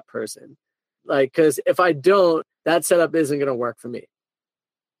same as that person? Like, because if I don't, that setup isn't going to work for me.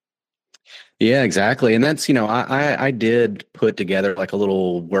 Yeah, exactly. And that's, you know, I did put together like a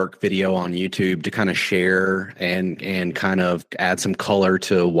little work video on YouTube to kind of share and kind of add some color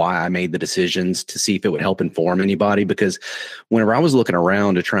to why I made the decisions, to see if it would help inform anybody. Because whenever I was looking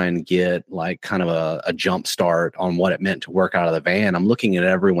around to try and get like kind of a jump start on what it meant to work out of the van, I'm looking at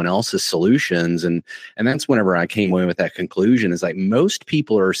everyone else's solutions. And that's whenever I came away with that conclusion, is like most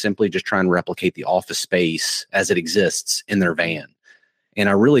people are simply just trying to replicate the office space as it exists in their van. And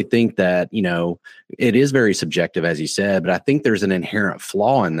I really think that, you know, it is very subjective, as you said, but I think there's an inherent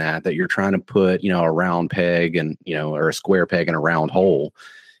flaw in that you're trying to put, you know, a round peg and, you know, or a square peg in a round hole.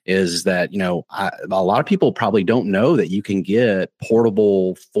 Is that, you know, a lot of people probably don't know that you can get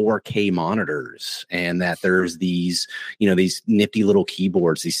portable 4K monitors, and that there's these, you know, these nifty little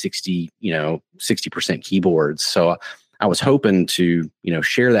keyboards, these 60% keyboards. So I was hoping to, you know,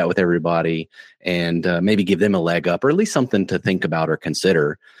 share that with everybody and maybe give them a leg up, or at least something to think about or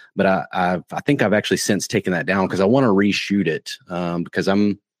consider. But I think I've actually since taken that down, because I want to reshoot it, because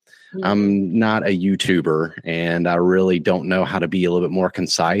I'm not a YouTuber and I really don't know how to be a little bit more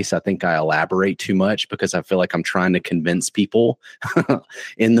concise. I think I elaborate too much because I feel like I'm trying to convince people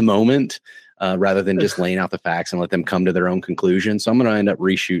in the moment, rather than just laying out the facts and let them come to their own conclusion. So I'm going to end up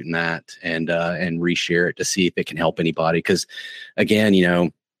reshooting that and reshare it to see if it can help anybody. Because again, you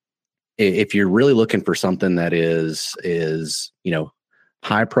know, if you're really looking for something that is,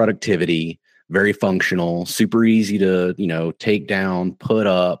 high productivity, very functional, super easy to, take down, put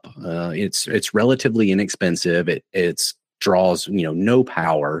up, it's relatively inexpensive. It's draws, no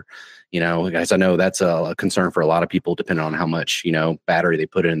power, guys. I know that's a concern for a lot of people, depending on how much, battery they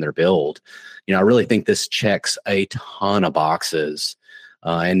put in their build. I really think this checks a ton of boxes.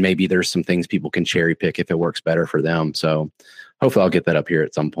 And maybe there's some things people can cherry pick if it works better for them. So hopefully I'll get that up here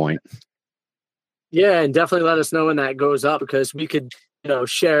at some point. Yeah, and definitely let us know when that goes up, because we could,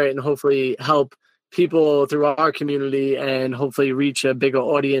 share it and hopefully help people through our community and hopefully reach a bigger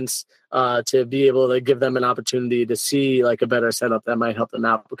audience to be able to give them an opportunity to see like a better setup that might help them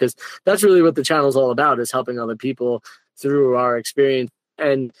out, because that's really what the channel is all about, is helping other people through our experience.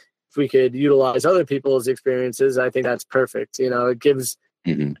 And if we could utilize other people's experiences, I think that's perfect. It gives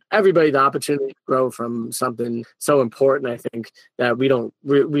everybody the opportunity to grow from something so important. I think that we don't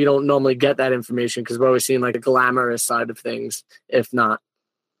normally get that information because we're always seeing like a glamorous side of things, if not.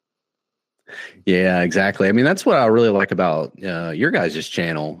 Yeah, exactly. I mean, that's what I really like about your guys'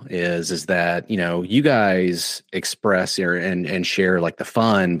 channel is that, you guys express and share like the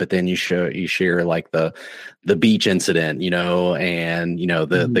fun, but then you share like the beach incident, and,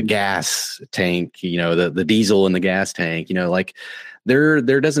 the gas tank, the diesel in the gas tank, like there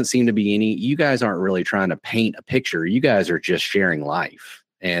doesn't seem to be any, you guys aren't really trying to paint a picture. You guys are just sharing life.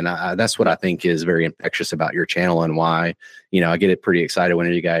 And that's what I think is very infectious about your channel, and why, I get it pretty excited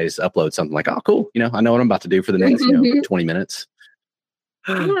whenever you guys upload something like, oh, cool. I know what I'm about to do for the next, 20 minutes.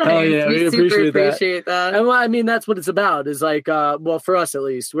 Oh yeah, we appreciate that. And well, I mean, that's what it's about, is like, well, for us at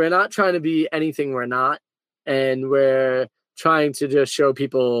least, we're not trying to be anything we're not. And we're trying to just show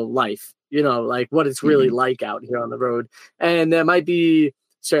people life, like what it's really like out here on the road. And there might be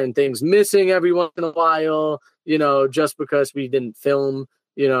certain things missing every once in a while, just because we didn't film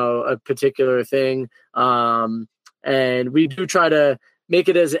a particular thing. And we do try to make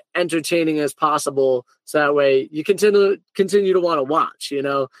it as entertaining as possible, so that way you continue to want to watch,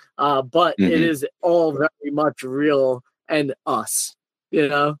 but it is all very much real and us,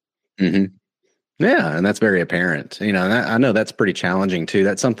 Yeah, and that's very apparent. And I know that's pretty challenging too.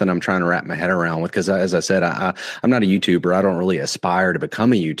 That's something I'm trying to wrap my head around with, because as I said, I'm not a YouTuber. I don't really aspire to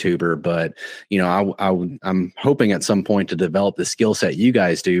become a YouTuber, but I'm hoping at some point to develop the skill set you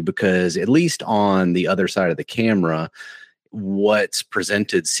guys do, because at least on the other side of the camera, what's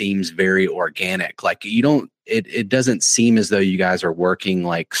presented seems very organic. Like it doesn't seem as though you guys are working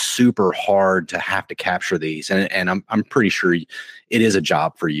like super hard to have to capture these. And I'm pretty sure it is a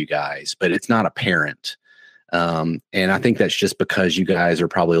job for you guys, but it's not apparent. And I think that's just because you guys are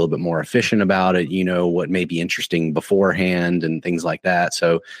probably a little bit more efficient about it. What may be interesting beforehand and things like that.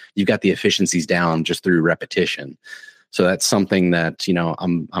 So you've got the efficiencies down just through repetition. So that's something that,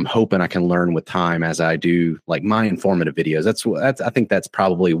 I'm hoping I can learn with time as I do like my informative videos. I think that's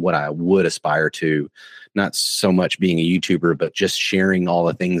probably what I would aspire to, not so much being a YouTuber, but just sharing all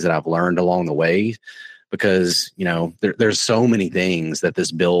the things that I've learned along the way, because, there's so many things that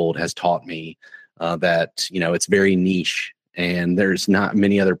this build has taught me that, it's very niche, and there's not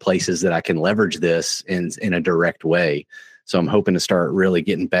many other places that I can leverage this in a direct way. So I'm hoping to start really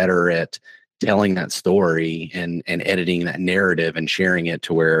getting better at telling that story and editing that narrative and sharing it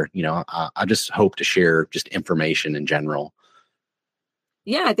to where, I just hope to share just information in general.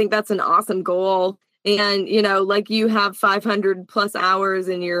 Yeah, I think that's an awesome goal. And, like you have 500 plus hours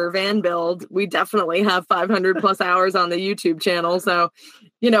in your van build, we definitely have 500 plus hours on the YouTube channel. So,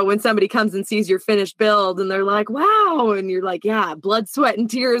 when somebody comes and sees your finished build and they're like, wow, and you're like, yeah, blood, sweat, and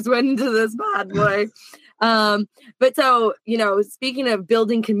tears went into this bad boy. But so, speaking of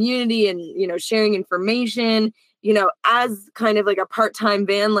building community and, sharing information, as kind of like a part-time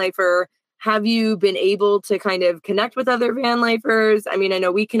van lifer, have you been able to kind of connect with other van lifers? I mean, I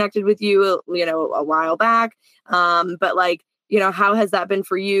know we connected with you, a while back. But like, how has that been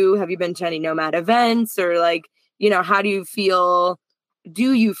for you? Have you been to any Nomad events, or like, how do you feel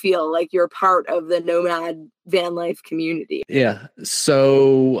like you're part of the Nomad van life community? Yeah.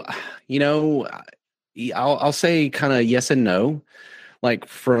 So, I'll say kind of yes and no. Like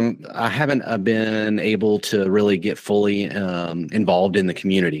I haven't been able to really get fully involved in the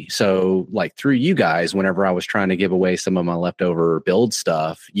community. So like through you guys, whenever I was trying to give away some of my leftover build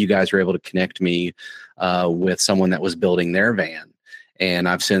stuff, you guys were able to connect me with someone that was building their van. And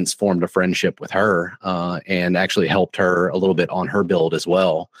I've since formed a friendship with her and actually helped her a little bit on her build as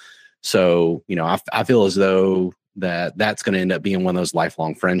well. So, I feel as though that's going to end up being one of those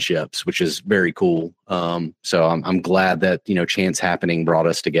lifelong friendships, which is very cool. So I'm glad that, chance happening brought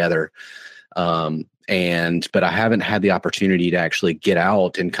us together. And but I haven't had the opportunity to actually get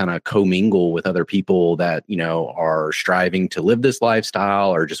out and kind of commingle with other people that, you know, are striving to live this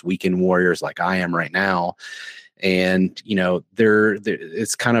lifestyle or just weekend warriors like I am right now. And, you know,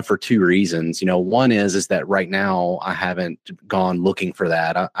 it's kind of for two reasons. You know, one is that right now I haven't gone looking for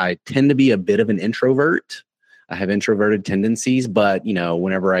that. I tend to be a bit of an introvert. I have introverted tendencies, but, you know,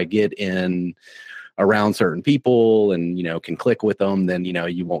 whenever I get in around certain people and, you know, can click with them, then, you know,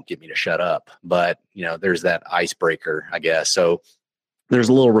 you won't get me to shut up. But, you know, there's that icebreaker, I guess. So there's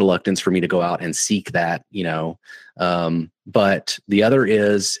a little reluctance for me to go out and seek that, you know. But the other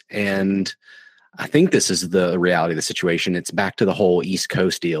is, and I think this is the reality of the situation, it's back to the whole East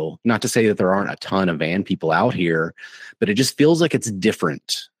Coast deal. Not to say that there aren't a ton of van people out here, but it just feels like it's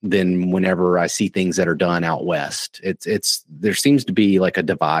different than whenever I see things that are done out west. There seems to be like a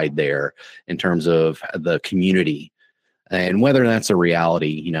divide there in terms of the community. And whether that's a reality,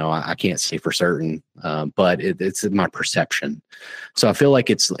 you know, I can't say for certain, but it's my perception. So I feel like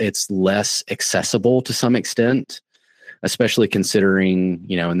it's less accessible to some extent, especially considering,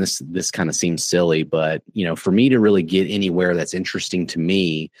 you know, and this kind of seems silly, but, you know, for me to really get anywhere that's interesting to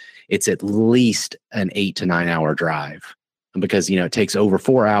me, it's at least an 8 to 9 hour drive, because, you know, it takes over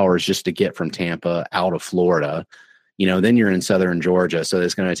 4 hours just to get from Tampa out of Florida. You know, then you're in southern Georgia, so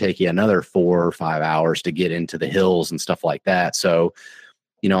it's going to take you another 4 or 5 hours to get into the hills and stuff like that. So,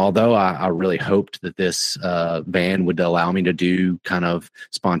 you know, although I really hoped that this van would allow me to do kind of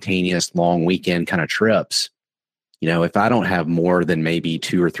spontaneous long weekend kind of trips, you know, if I don't have more than maybe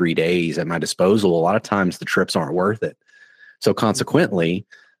 2 or 3 days at my disposal, a lot of times the trips aren't worth it. So consequently,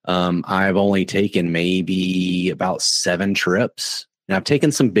 I've only taken maybe about 7 trips. And I've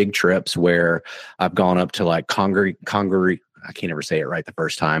taken some big trips where I've gone up to like Congaree, I can't ever say it right the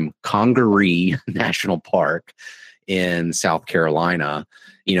first time, Congaree National Park in South Carolina,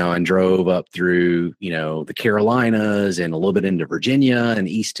 you know, and drove up through, you know, the Carolinas and a little bit into Virginia and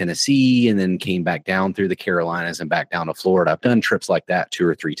East Tennessee, and then came back down through the Carolinas and back down to Florida. I've done trips like that 2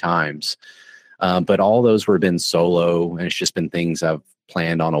 or 3 times. But all those were been solo, and it's just been things I've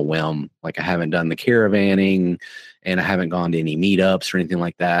planned on a whim. Like I haven't done the caravanning, and I haven't gone to any meetups or anything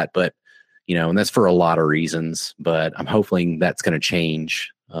like that. But, you know, and that's for a lot of reasons, but I'm hoping that's going to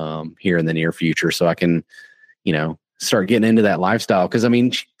change here in the near future, so I can, you know, start getting into that lifestyle. Cause I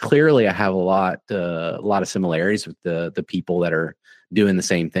mean, clearly I have a lot of similarities with the people that are doing the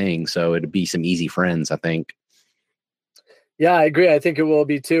same thing. So it'd be some easy friends, I think. Yeah, I agree. I think it will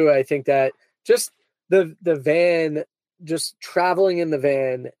be too. I think that just the van, just traveling in the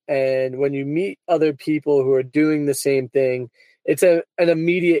van, and when you meet other people who are doing the same thing, it's an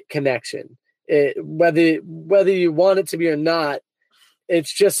immediate connection. Whether you want it to be or not,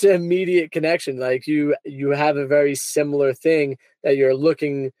 it's just an immediate connection. Like you have a very similar thing that you're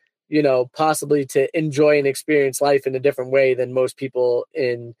looking, you know, possibly to enjoy and experience life in a different way than most people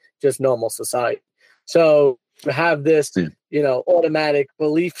in just normal society. So to have this, you know, automatic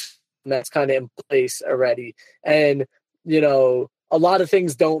belief that's kind of in place already. And, you know, a lot of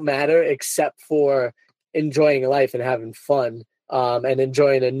things don't matter except for enjoying life and having fun, and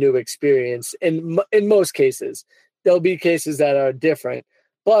enjoying a new experience. In most cases, there'll be cases that are different.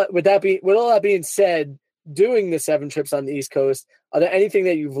 But with all that being said, doing the 7 trips on the East Coast, are there anything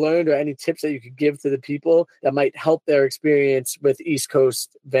that you've learned or any tips that you could give to the people that might help their experience with East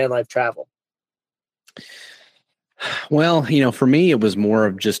Coast van life travel? Well, you know, for me, it was more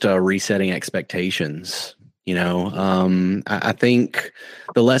of just resetting expectations. You know, I think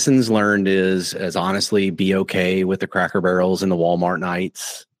the lessons learned is honestly be okay with the Cracker Barrels and the Walmart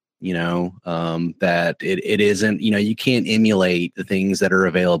nights. You know, that it isn't, you know, you can't emulate the things that are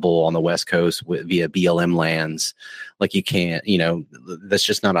available on the West Coast via BLM lands. Like you can't, you know, that's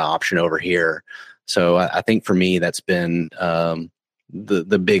just not an option over here. So I think for me, that's been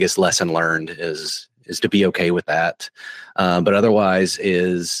the biggest lesson learned is to be okay with that. But otherwise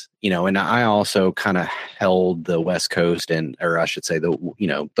is, you know, and I also kind of held the West Coast or I should say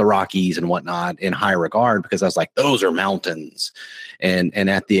the Rockies and whatnot in high regard, because I was like, those are mountains, and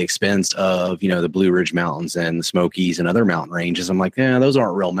at the expense of, you know, the Blue Ridge Mountains and the Smokies and other mountain ranges. I'm like, yeah, those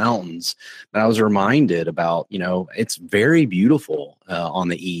aren't real mountains. But I was reminded about, you know, it's very beautiful on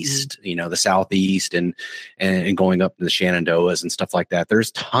the East, you know, the Southeast and going up to the Shenandoahs and stuff like that.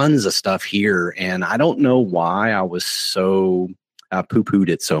 There's tons of stuff here. And I don't know why I was so poo-pooed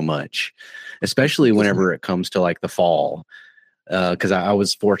it so much, especially whenever it comes to like the fall. Because I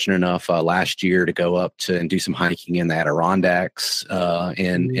was fortunate enough last year to go up to and do some hiking in the Adirondacks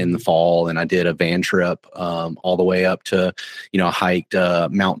in the fall, and I did a van trip all the way up to, you know, I hiked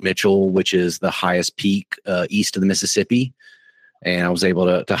Mount Mitchell, which is the highest peak east of the Mississippi. and I was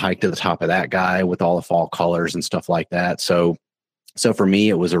able to hike to the top of that guy with all the fall colors and stuff like that. So for me,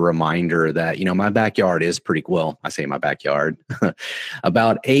 it was a reminder that, my backyard is pretty well. I say my backyard,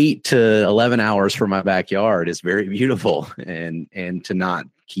 about 8 to 11 hours from my backyard is very beautiful, and to not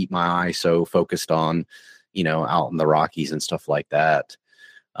keep my eye so focused on, out in the Rockies and stuff like that.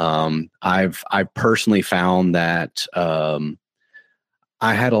 I've personally found that I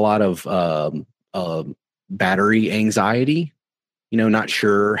had a lot of battery anxiety. Not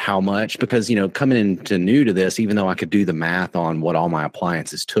sure how much, because, coming into new to this, even though I could do the math on what all my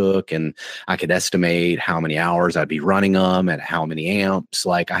appliances took and I could estimate how many hours I'd be running them at how many amps,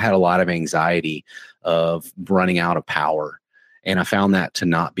 like I had a lot of anxiety of running out of power. And I found that to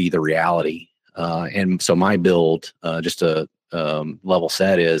not be the reality. And so my build, just to level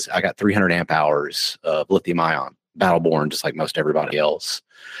set, is I got 300 amp hours of lithium ion, Battleborn, just like most everybody else.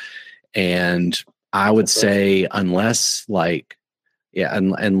 And I would say unless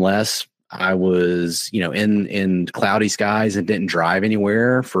I was, in cloudy skies and didn't drive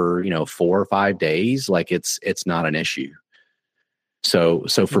anywhere for, 4 or 5 days, like it's not an issue. So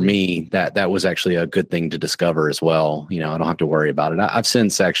for me, that was actually a good thing to discover as well. I don't have to worry about it. I've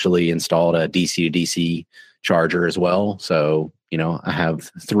since actually installed a DC to DC charger as well. So, I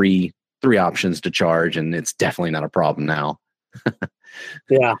have three options to charge, and it's definitely not a problem now.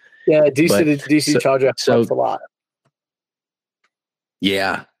 Yeah. DC to DC charger helps a lot.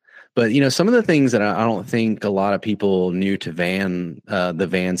 Yeah. But, some of the things that I don't think a lot of people new to the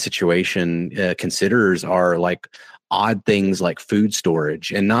van situation considers are like odd things like food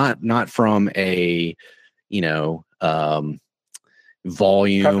storage, and not from a,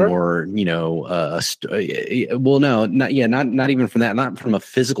 volume Cover? Or, well, no, not even from that, not from a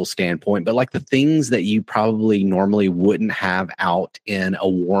physical standpoint, but like the things that you probably normally wouldn't have out in a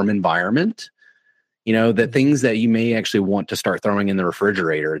warm environment. The things that you may actually want to start throwing in the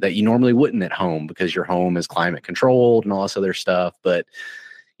refrigerator that you normally wouldn't at home because your home is climate controlled and all this other stuff. But,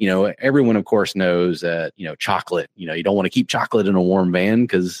 everyone, of course, knows that, chocolate, you don't want to keep chocolate in a warm van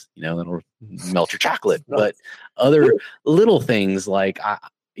because, it'll melt your chocolate. But other little things like,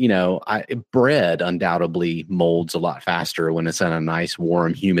 bread undoubtedly molds a lot faster when it's in a nice,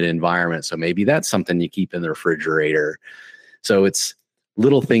 warm, humid environment. So maybe that's something you keep in the refrigerator. So it's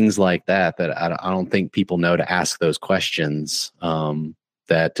little things like that I don't think people know to ask those questions,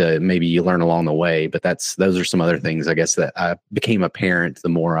 that maybe you learn along the way. But those are some other things, I guess, that became apparent the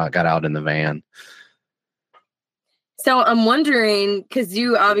more I got out in the van. So I'm wondering, because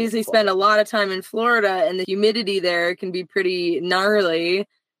you obviously spend a lot of time in Florida and the humidity there can be pretty gnarly.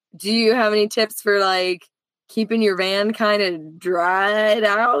 Do you have any tips for like keeping your van kind of dried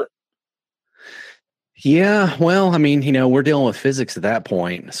out? Yeah, well, I mean, we're dealing with physics at that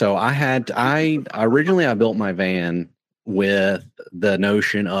point. So I originally built my van with the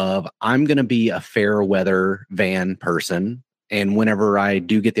notion of I'm going to be a fair weather van person. And whenever I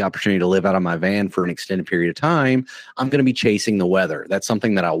do get the opportunity to live out of my van for an extended period of time, I'm going to be chasing the weather. That's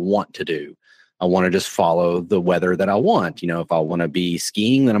something that I want to do. I want to just follow the weather that I want. If I want to be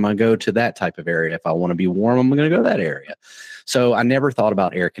skiing, then I'm going to go to that type of area. If I want to be warm, I'm going to go to that area. So I never thought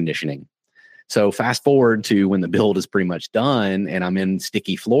about air conditioning. So fast forward to when the build is pretty much done and I'm in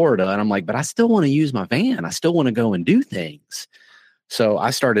sticky Florida, and I'm like, but I still want to use my van. I still want to go and do things. So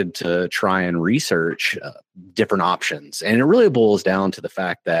I started to try and research different options. And it really boils down to the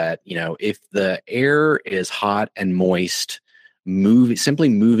fact that, if the air is hot and moist, simply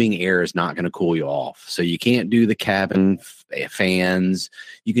moving air is not going to cool you off. So you can't do the cabin fans.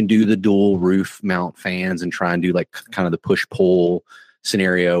 You can do the dual roof mount fans and try and do like kind of the push pull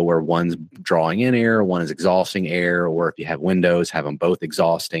scenario where one's drawing in air, one is exhausting air, or if you have windows, have them both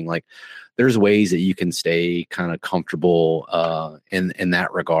exhausting. Like there's ways that you can stay kind of comfortable in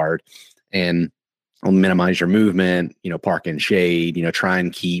that regard and minimize your movement, park in shade, try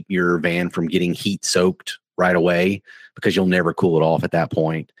and keep your van from getting heat soaked right away because you'll never cool it off at that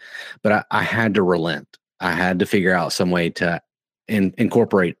point. But I had to relent. I had to figure out some way to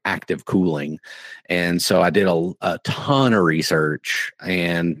incorporate active cooling. And so I did a ton of research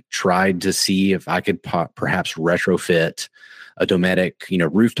and tried to see if I could perhaps retrofit a Dometic,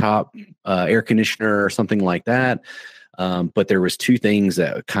 rooftop air conditioner or something like that. But there was two things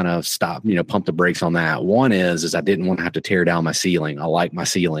that kind of stopped, pumped the brakes on that. One is I didn't want to have to tear down my ceiling. I like my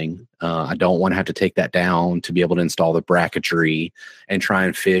ceiling. I don't want to have to take that down to be able to install the bracketry and try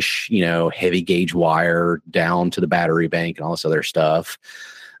and fish, heavy gauge wire down to the battery bank and all this other stuff.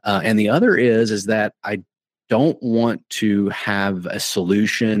 And the other is that I don't want to have a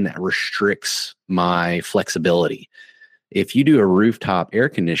solution that restricts my flexibility. If you do a rooftop air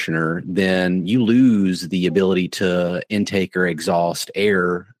conditioner, then you lose the ability to intake or exhaust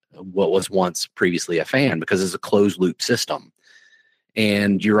air, what was once previously a fan, because it's a closed loop system.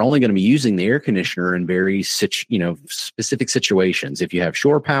 And you're only going to be using the air conditioner in very specific situations. If you have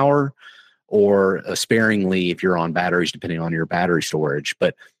shore power, or sparingly if you're on batteries, depending on your battery storage.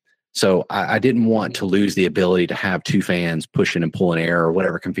 But so I didn't want to lose the ability to have two fans pushing and pulling air, or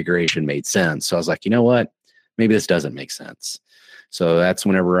whatever configuration made sense. So I was like, you know what? Maybe this doesn't make sense. So that's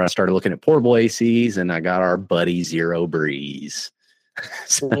whenever I started looking at portable ACs, and I got our buddy Zero Breeze.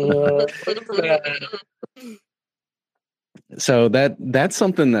 So that's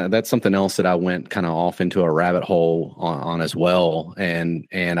something else that I went kind of off into a rabbit hole on as well. And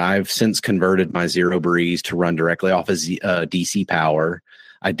I've since converted my Zero Breeze to run directly off of DC power.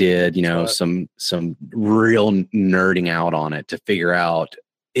 I did, some real nerding out on it to figure out,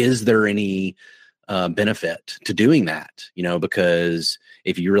 is there any benefit to doing that? Because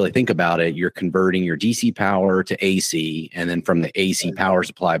if you really think about it, you're converting your DC power to AC, and then from the AC power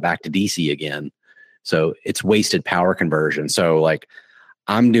supply back to DC again. So it's wasted power conversion. So like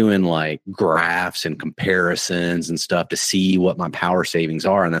I'm doing like graphs and comparisons and stuff to see what my power savings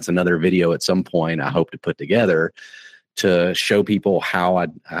are. And that's another video at some point I hope to put together to show people how I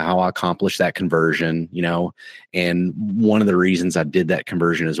accomplished that conversion, And one of the reasons I did that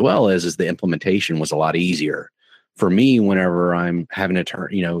conversion as well is the implementation was a lot easier for me. Whenever I'm having to turn,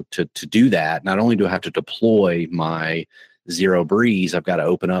 to do that, not only do I have to deploy my Zero Breeze, I've got to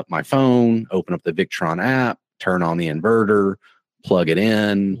open up my phone, open up the Victron app, turn on the inverter, plug it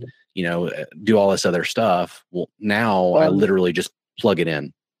in, do all this other stuff. Well, now I literally just plug it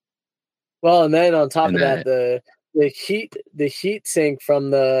in. Well, and then on top of that, the heat sink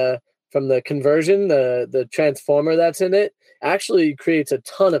from the conversion, the transformer that's in it actually creates a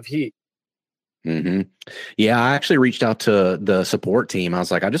ton of heat. Mm-hmm. Yeah, I actually reached out to the support team. I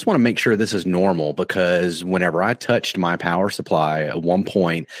was like, I just want to make sure this is normal, because whenever I touched my power supply at one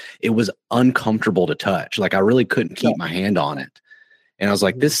point, it was uncomfortable to touch. Like I really couldn't keep my hand on it. And I was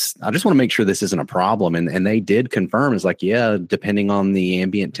like, I just want to make sure this isn't a problem. And they did confirm. It's like, yeah, depending on the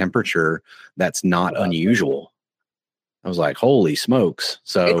ambient temperature, that's not unusual. I was like, holy smokes.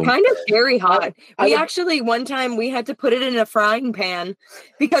 So it's kind of very hot. Actually, one time we had to put it in a frying pan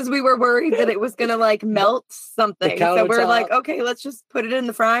because we were worried that it was going to like melt something. So we're like, okay, let's just put it in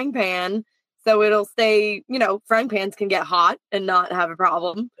the frying pan so it'll stay, frying pans can get hot and not have a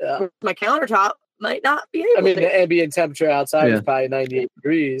problem. Yeah. My countertop might not be able to. The ambient temperature outside is probably 98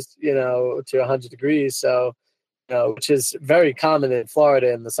 degrees, to 100 degrees. So, which is very common in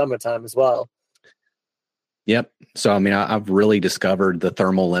Florida in the summertime as well. Yep. So, I've really discovered the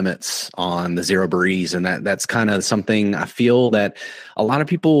thermal limits on the Zero Breeze, and that's kind of something I feel that a lot of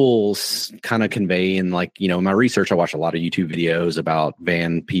people kind of convey in, like, my research. I watched a lot of YouTube videos about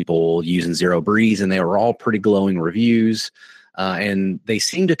van people using Zero Breeze, and they were all pretty glowing reviews. And they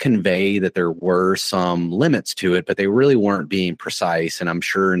seemed to convey that there were some limits to it, but they really weren't being precise. And I'm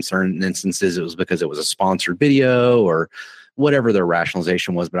sure in certain instances it was because it was a sponsored video or whatever their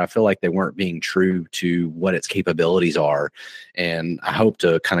rationalization was, but I feel like they weren't being true to what its capabilities are. And I hope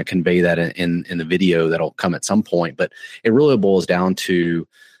to kind of convey that in the video that'll come at some point. But it really boils down to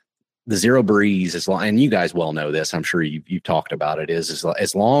the Zero Breeze, and you guys well know this, I'm sure you've talked about it, is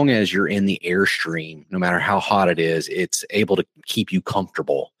as long as you're in the airstream, no matter how hot it is, it's able to keep you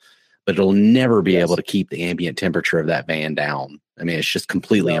comfortable, but it'll never be able to keep the ambient temperature of that van down. It's just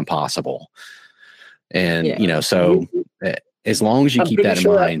completely impossible. And, so as long as you keep that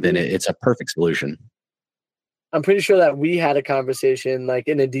in mind, then it's a perfect solution. I'm pretty sure that we had a conversation, like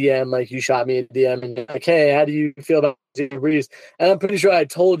in a DM, like you shot me a DM and like, hey, how do you feel about Zero Breeze? And I'm pretty sure I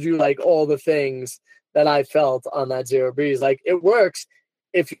told you like all the things that I felt on that Zero Breeze. Like it works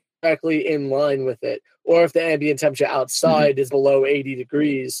if you're directly in line with it, or if the ambient temperature outside is below 80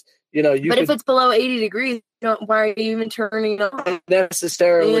 degrees. If it's below 80 degrees, why are you even turning it on?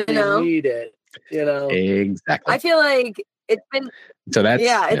 Necessarily need it. Exactly. I feel like it's been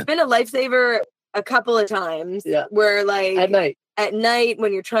it's been a lifesaver a couple of times where like at night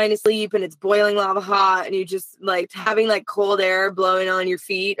when you're trying to sleep and it's boiling lava hot and you just like having like cold air blowing on your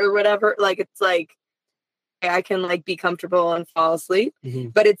feet or whatever, like it's like I can like be comfortable and fall asleep.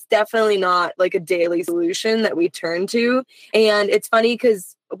 But it's definitely not like a daily solution that we turn to. And it's funny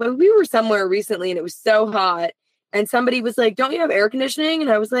because when we were somewhere recently and it was so hot and somebody was like, don't you have air conditioning? And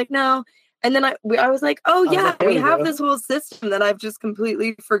I was like, no. And then I was like, oh yeah, we have this whole system that I've just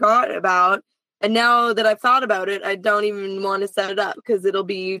completely forgot about. And now that I've thought about it, I don't even want to set it up because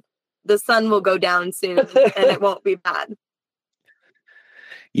the sun will go down soon and it won't be bad.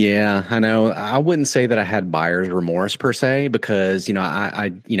 Yeah, I know. I wouldn't say that I had buyer's remorse per se because,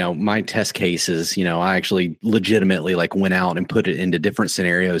 my test cases, I actually legitimately like went out and put it into different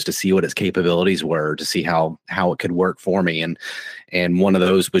scenarios to see what its capabilities were, to see how it could work for me. And one of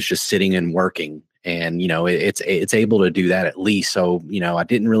those was just sitting and working. And, it's able to do that at least. So, I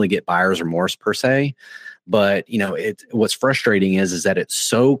didn't really get buyer's remorse per se. But what's frustrating is that it's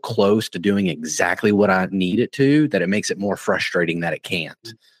so close to doing exactly what I need it to that it makes it more frustrating that it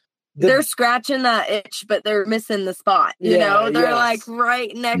can't. They're scratching that itch, but they're missing the spot. They're like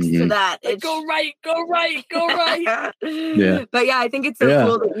right next to that. Like, go right, go right, go right. Yeah. But yeah, I think it's so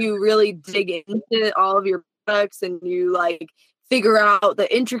cool that you really dig into all of your products and you like figure out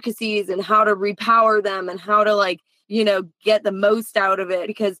the intricacies and how to repower them and how to get the most out of it.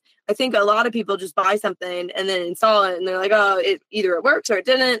 Because I think a lot of people just buy something and then install it and they're like, oh, either it works or it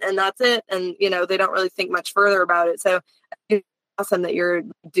didn't, and that's it. And, they don't really think much further about it. So it's awesome that you're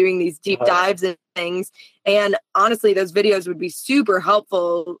doing these deep dives and things. And honestly, those videos would be super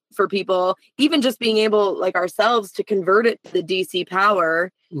helpful for people, even just being able, like ourselves, to convert it to the DC power,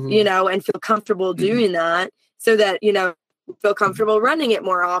 and feel comfortable doing that so that, feel comfortable running it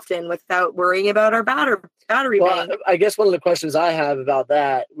more often without worrying about our battery bank. I guess one of the questions I have about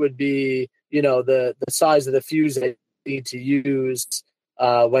that would be, the size of the fuse that you need to use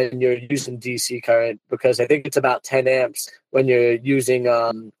when you're using DC current, because I think it's about 10 amps when you're using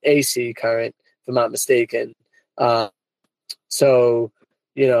AC current, if I'm not mistaken. So,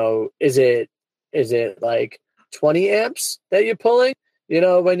 is it like 20 amps that you're pulling?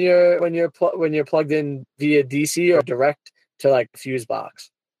 When you're plugged in via DC or direct to like fuse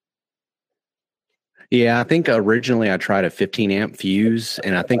box. Yeah, I think originally I tried a 15 amp fuse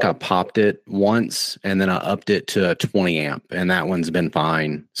and I think I popped it once and then I upped it to a 20 amp and that one's been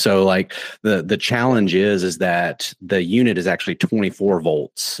fine. So like the challenge is that the unit is actually 24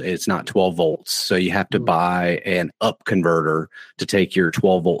 volts. It's not 12 volts. So you have to buy an up converter to take your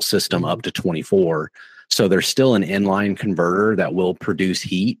 12 volt system up to 24. So there's still an inline converter that will produce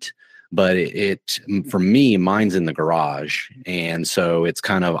heat, but for me, mine's in the garage. And so it's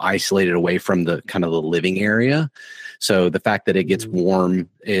kind of isolated away from the kind of the living area. So the fact that it gets warm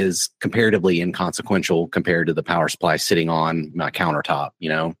is comparatively inconsequential compared to the power supply sitting on my countertop,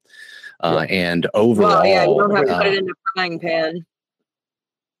 and overall. Well, yeah, you don't have to put it in a frying pan.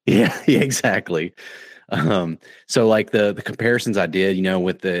 Yeah, exactly. So like the comparisons I did,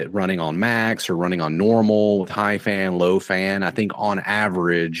 with the running on max or running on normal with high fan, low fan, I think on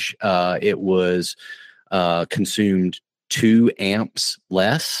average, it was consumed 2 amps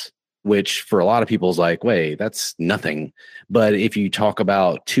less, which for a lot of people is like, wait, that's nothing. But if you talk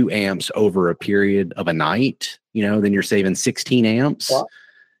about 2 amps over a period of a night, then you're saving 16 amps. Wow.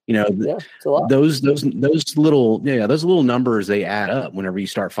 Those little numbers, they add up whenever you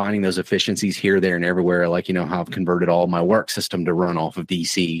start finding those efficiencies here, there, and everywhere. Like, how I've converted all my work system to run off of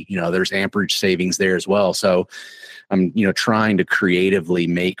DC. There's amperage savings there as well. So I'm, trying to creatively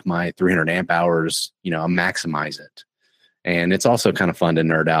make my 300 amp hours, maximize it. And it's also kind of fun to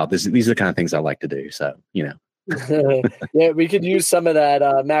nerd out. These are the kind of things I like to do. So, Yeah, we could use some of that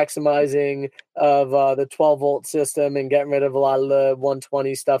maximizing of the 12 volt system and getting rid of a lot of the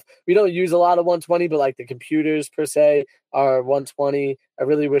 120 stuff. We don't use a lot of 120, but like the computers per se are 120. I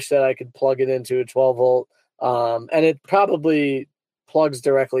really wish that I could plug it into a 12 volt. And it probably plugs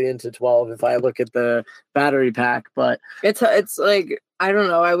directly into 12 if I look at the battery pack, but it's like, I don't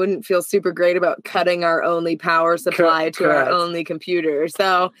know, I wouldn't feel super great about cutting our only power supply to our only computer.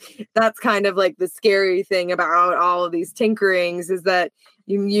 So that's kind of like the scary thing about all of these tinkerings is that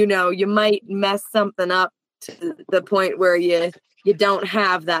you might mess something up to the point where you don't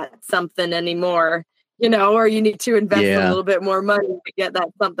have that something anymore, or you need to invest a little bit more money to get that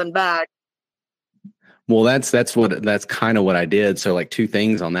something back. Well, that's kind of what I did. So like 2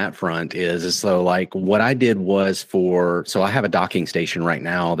 things on that front is so like what I did was so I have a docking station right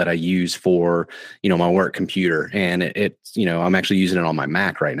now that I use for, my work computer, and it's, I'm actually using it on my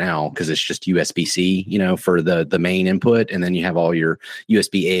Mac right now because it's just USB-C, for the main input. And then you have all your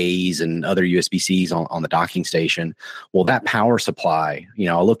USB-A's and other USB-C's on the docking station. Well, that power supply,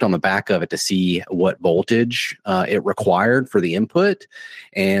 I looked on the back of it to see what voltage it required for the input.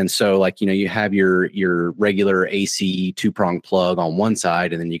 And so like, you have your regular AC 2-prong plug on one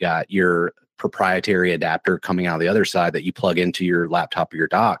side, and then you got your proprietary adapter coming out of the other side that you plug into your laptop or your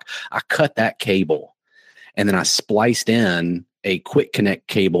dock. I cut that cable and then I spliced in a quick connect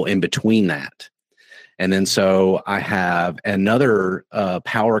cable in between that. And then so I have another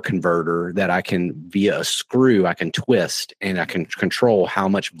power converter that I can, via a screw, I can twist and I can control how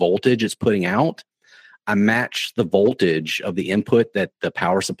much voltage it's putting out. I match the voltage of the input that the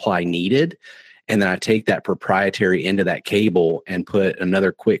power supply needed. And then I take that proprietary end of that cable and put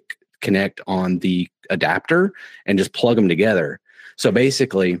another quick connect on the adapter and just plug them together. So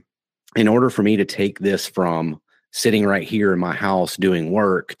basically, in order for me to take this from sitting right here in my house doing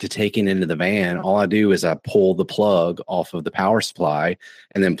work to taking into the van, all I do is I pull the plug off of the power supply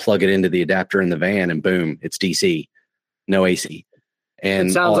and then plug it into the adapter in the van, and boom, it's DC, no AC.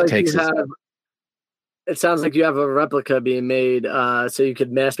 And all it takes is... It sounds like you have a replica being made so you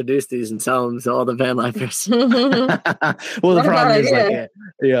could mass produce these and sell them to all the van lifers. Well, the problem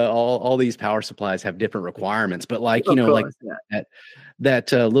is all these power supplies have different requirements, but like,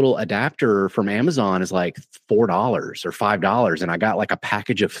 that little adapter from Amazon is like $4 or $5. And I got like a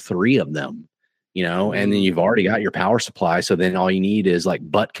package of 3 of them, and then you've already got your power supply. So then all you need is like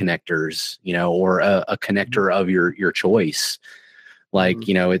butt connectors, or a connector of your choice. Like,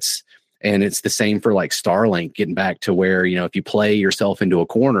 it's the same for like Starlink, getting back to where, if you play yourself into a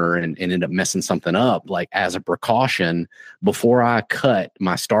corner and end up messing something up, like as a precaution, before I cut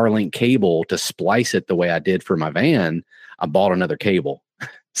my Starlink cable to splice it the way I did for my van, I bought another cable.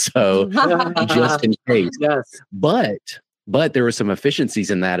 So just in case. Yes. But there were some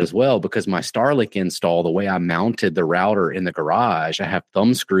efficiencies in that as well, because my Starlink install, the way I mounted the router in the garage, I have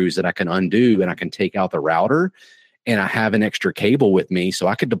thumb screws that I can undo and I can take out the router. And I have an extra cable with me, so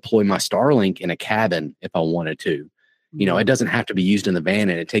I could deploy my Starlink in a cabin if I wanted to. It doesn't have to be used in the van,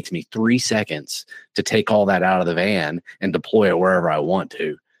 and it takes me 3 seconds to take all that out of the van and deploy it wherever I want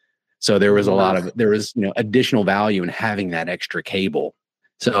to. So there was additional value in having that extra cable,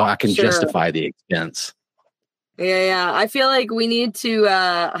 so I can justify the expense. Yeah. I feel like we need to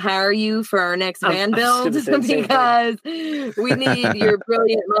hire you for our next van build because we need your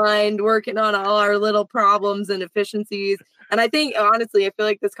brilliant mind working on all our little problems and efficiencies. And I think, honestly, I feel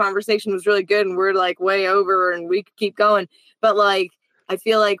like this conversation was really good and we're like way over and we could keep going. But like, I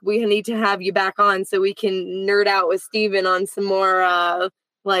feel like we need to have you back on so we can nerd out with Steven on some more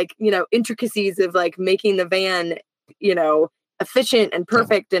intricacies of like making the van, efficient and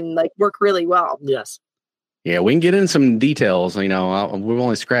perfect and like work really well. Yes. Yeah, we can get in some details. We've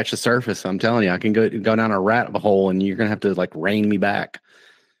only scratched the surface. I'm telling you, I can go down a rabbit hole, and you're gonna have to like rein me back.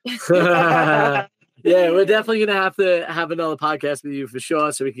 Yeah, we're definitely gonna have to have another podcast with you for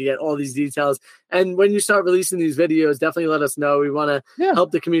sure, so we can get all these details. And when you start releasing these videos, definitely let us know. We want to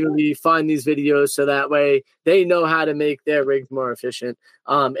help the community find these videos so that way they know how to make their rigs more efficient.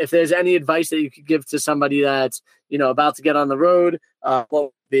 If there's any advice that you could give to somebody that's about to get on the road, what would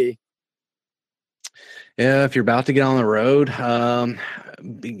it be? Yeah, if you're about to get on the road,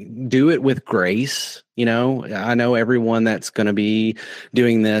 do it with grace. I know everyone that's going to be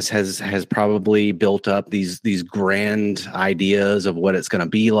doing this has probably built up these grand ideas of what it's going to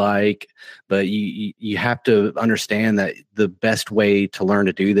be like, but you have to understand that the best way to learn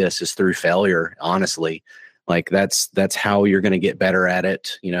to do this is through failure. Honestly, like that's how you're going to get better at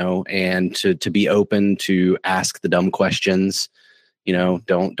it. And to be open to ask the dumb questions. Don't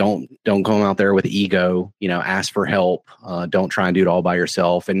go out there with ego, ask for help. Don't try and do it all by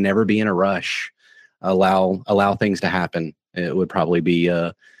yourself, and never be in a rush. Allow things to happen. It would probably be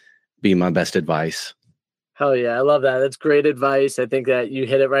my best advice. Hell yeah. I love that. That's great advice. I think that you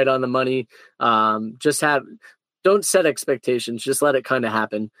hit it right on the money. Don't set expectations. Just let it kind of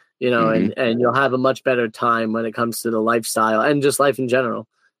happen, and you'll have a much better time when it comes to the lifestyle and just life in general.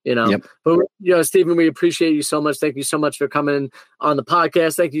 Yep. But Steven, we appreciate you so much. Thank you so much for coming on the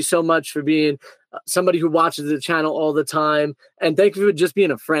podcast. Thank you so much for being somebody who watches the channel all the time, and thank you for just being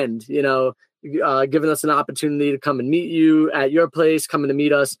a friend. Giving us an opportunity to come and meet you at your place, coming to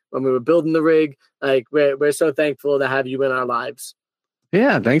meet us when we were building the rig. Like we're so thankful to have you in our lives.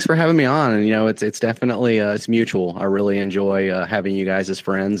 Yeah, thanks for having me on. And it's definitely it's mutual. I really enjoy having you guys as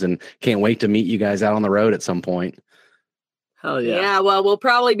friends, and can't wait to meet you guys out on the road at some point. Hell yeah. Yeah, well, we'll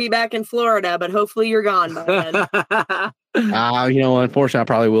probably be back in Florida, but hopefully you're gone by then. Unfortunately, I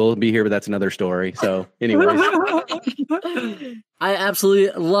probably will be here, but that's another story. So anyways. I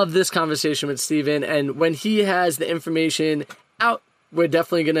absolutely love this conversation with Steven. And when he has the information out, we're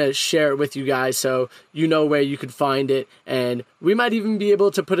definitely going to share it with you guys so you know where you could find it. And we might even be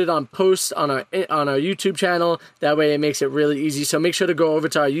able to put it on posts on our YouTube channel. That way it makes it really easy. So make sure to go over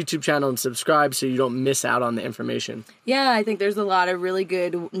to our YouTube channel and subscribe so you don't miss out on the information. Yeah, I think there's a lot of really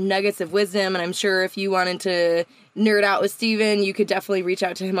good nuggets of wisdom. And I'm sure if you wanted to nerd out with Steven, you could definitely reach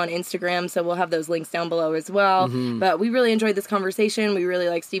out to him on Instagram. So we'll have those links down below as well. But we really enjoyed this conversation. We really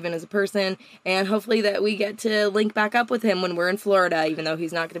like Steven as a person. And hopefully that we get to link back up with him when we're in Florida. Even though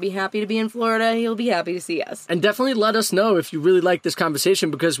he's not going to be happy to be in Florida, he'll be happy to see us. And definitely let us know if you really like this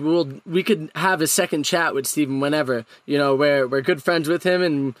conversation, because we could have a second chat with Steven whenever. We're good friends with him,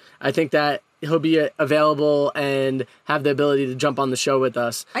 and I think that he'll be available and have the ability to jump on the show with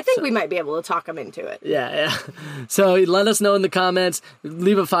us. I think we might be able to talk him into it. Yeah. So let us know in the comments.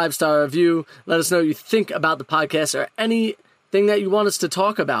 Leave a 5-star review. Let us know what you think about the podcast or anything that you want us to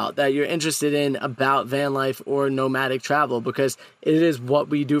talk about that you're interested in about van life or nomadic travel, because it is what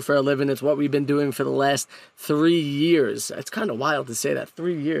we do for a living. It's what we've been doing for the last 3 years. It's kind of wild to say that,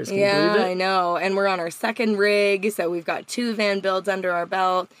 3 years. Can you believe it? I know. And we're on our second rig, so we've got 2 van builds under our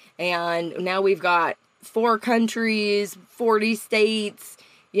belt, and now we've got 4 countries, 40 states,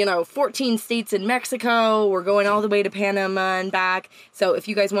 14 states in Mexico. We're going all the way to Panama and back. So if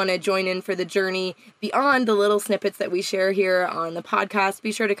you guys want to join in for the journey beyond the little snippets that we share here on the podcast,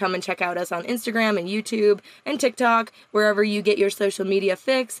 be sure to come and check out us on Instagram and YouTube and TikTok, wherever you get your social media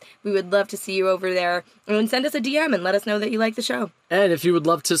fix. We would love to see you over there. And send us a DM and let us know that you like the show. And if you would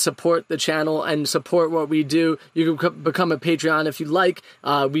love to support the channel and support what we do, you can become a Patreon if you like.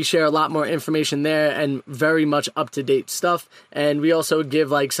 We share a lot more information there and very much up-to-date stuff. And we also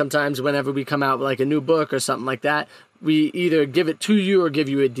give, sometimes whenever we come out with, a new book or something like that, we either give it to you or give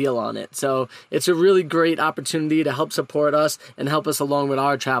you a deal on it. So it's a really great opportunity to help support us and help us along with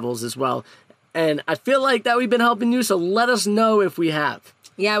our travels as well. And I feel like that we've been helping you, so let us know if we have.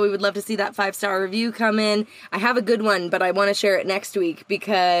 Yeah, we would love to see that 5-star review come in. I have a good one, but I want to share it next week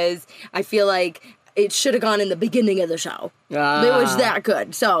because I feel like it should have gone in the beginning of the show. It was that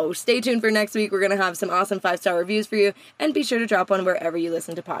good. So stay tuned for next week. We're going to have some awesome 5-star reviews for you, and be sure to drop one wherever you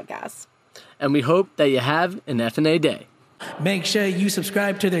listen to podcasts. And we hope that you have an FNA day. Make sure you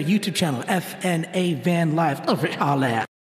subscribe to their YouTube channel, FNA Van Life. Over all that.